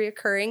most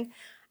reoccurring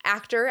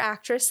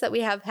actress that we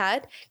have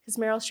had. Because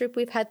Meryl Streep,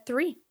 we've had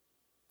 3.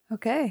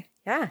 Okay.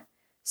 Yeah.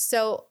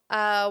 So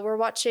we're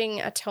watching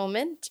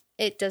Atonement.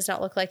 It does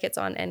not look like it's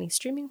on any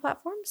streaming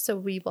platform, so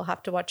we will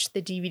have to watch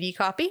the DVD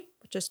copy,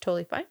 which is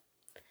totally fine.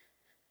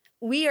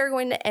 We are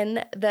going to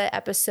end the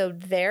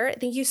episode there.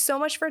 Thank you so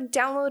much for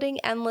downloading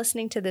and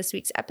listening to this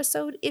week's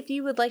episode. If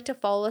you would like to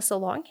follow us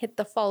along, hit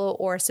the follow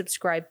or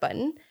subscribe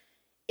button.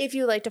 If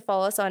you'd like to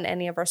follow us on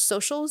any of our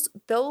socials,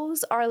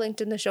 those are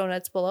linked in the show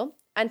notes below.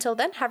 Until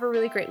then, have a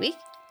really great week.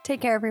 Take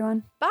care,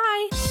 everyone.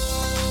 Bye.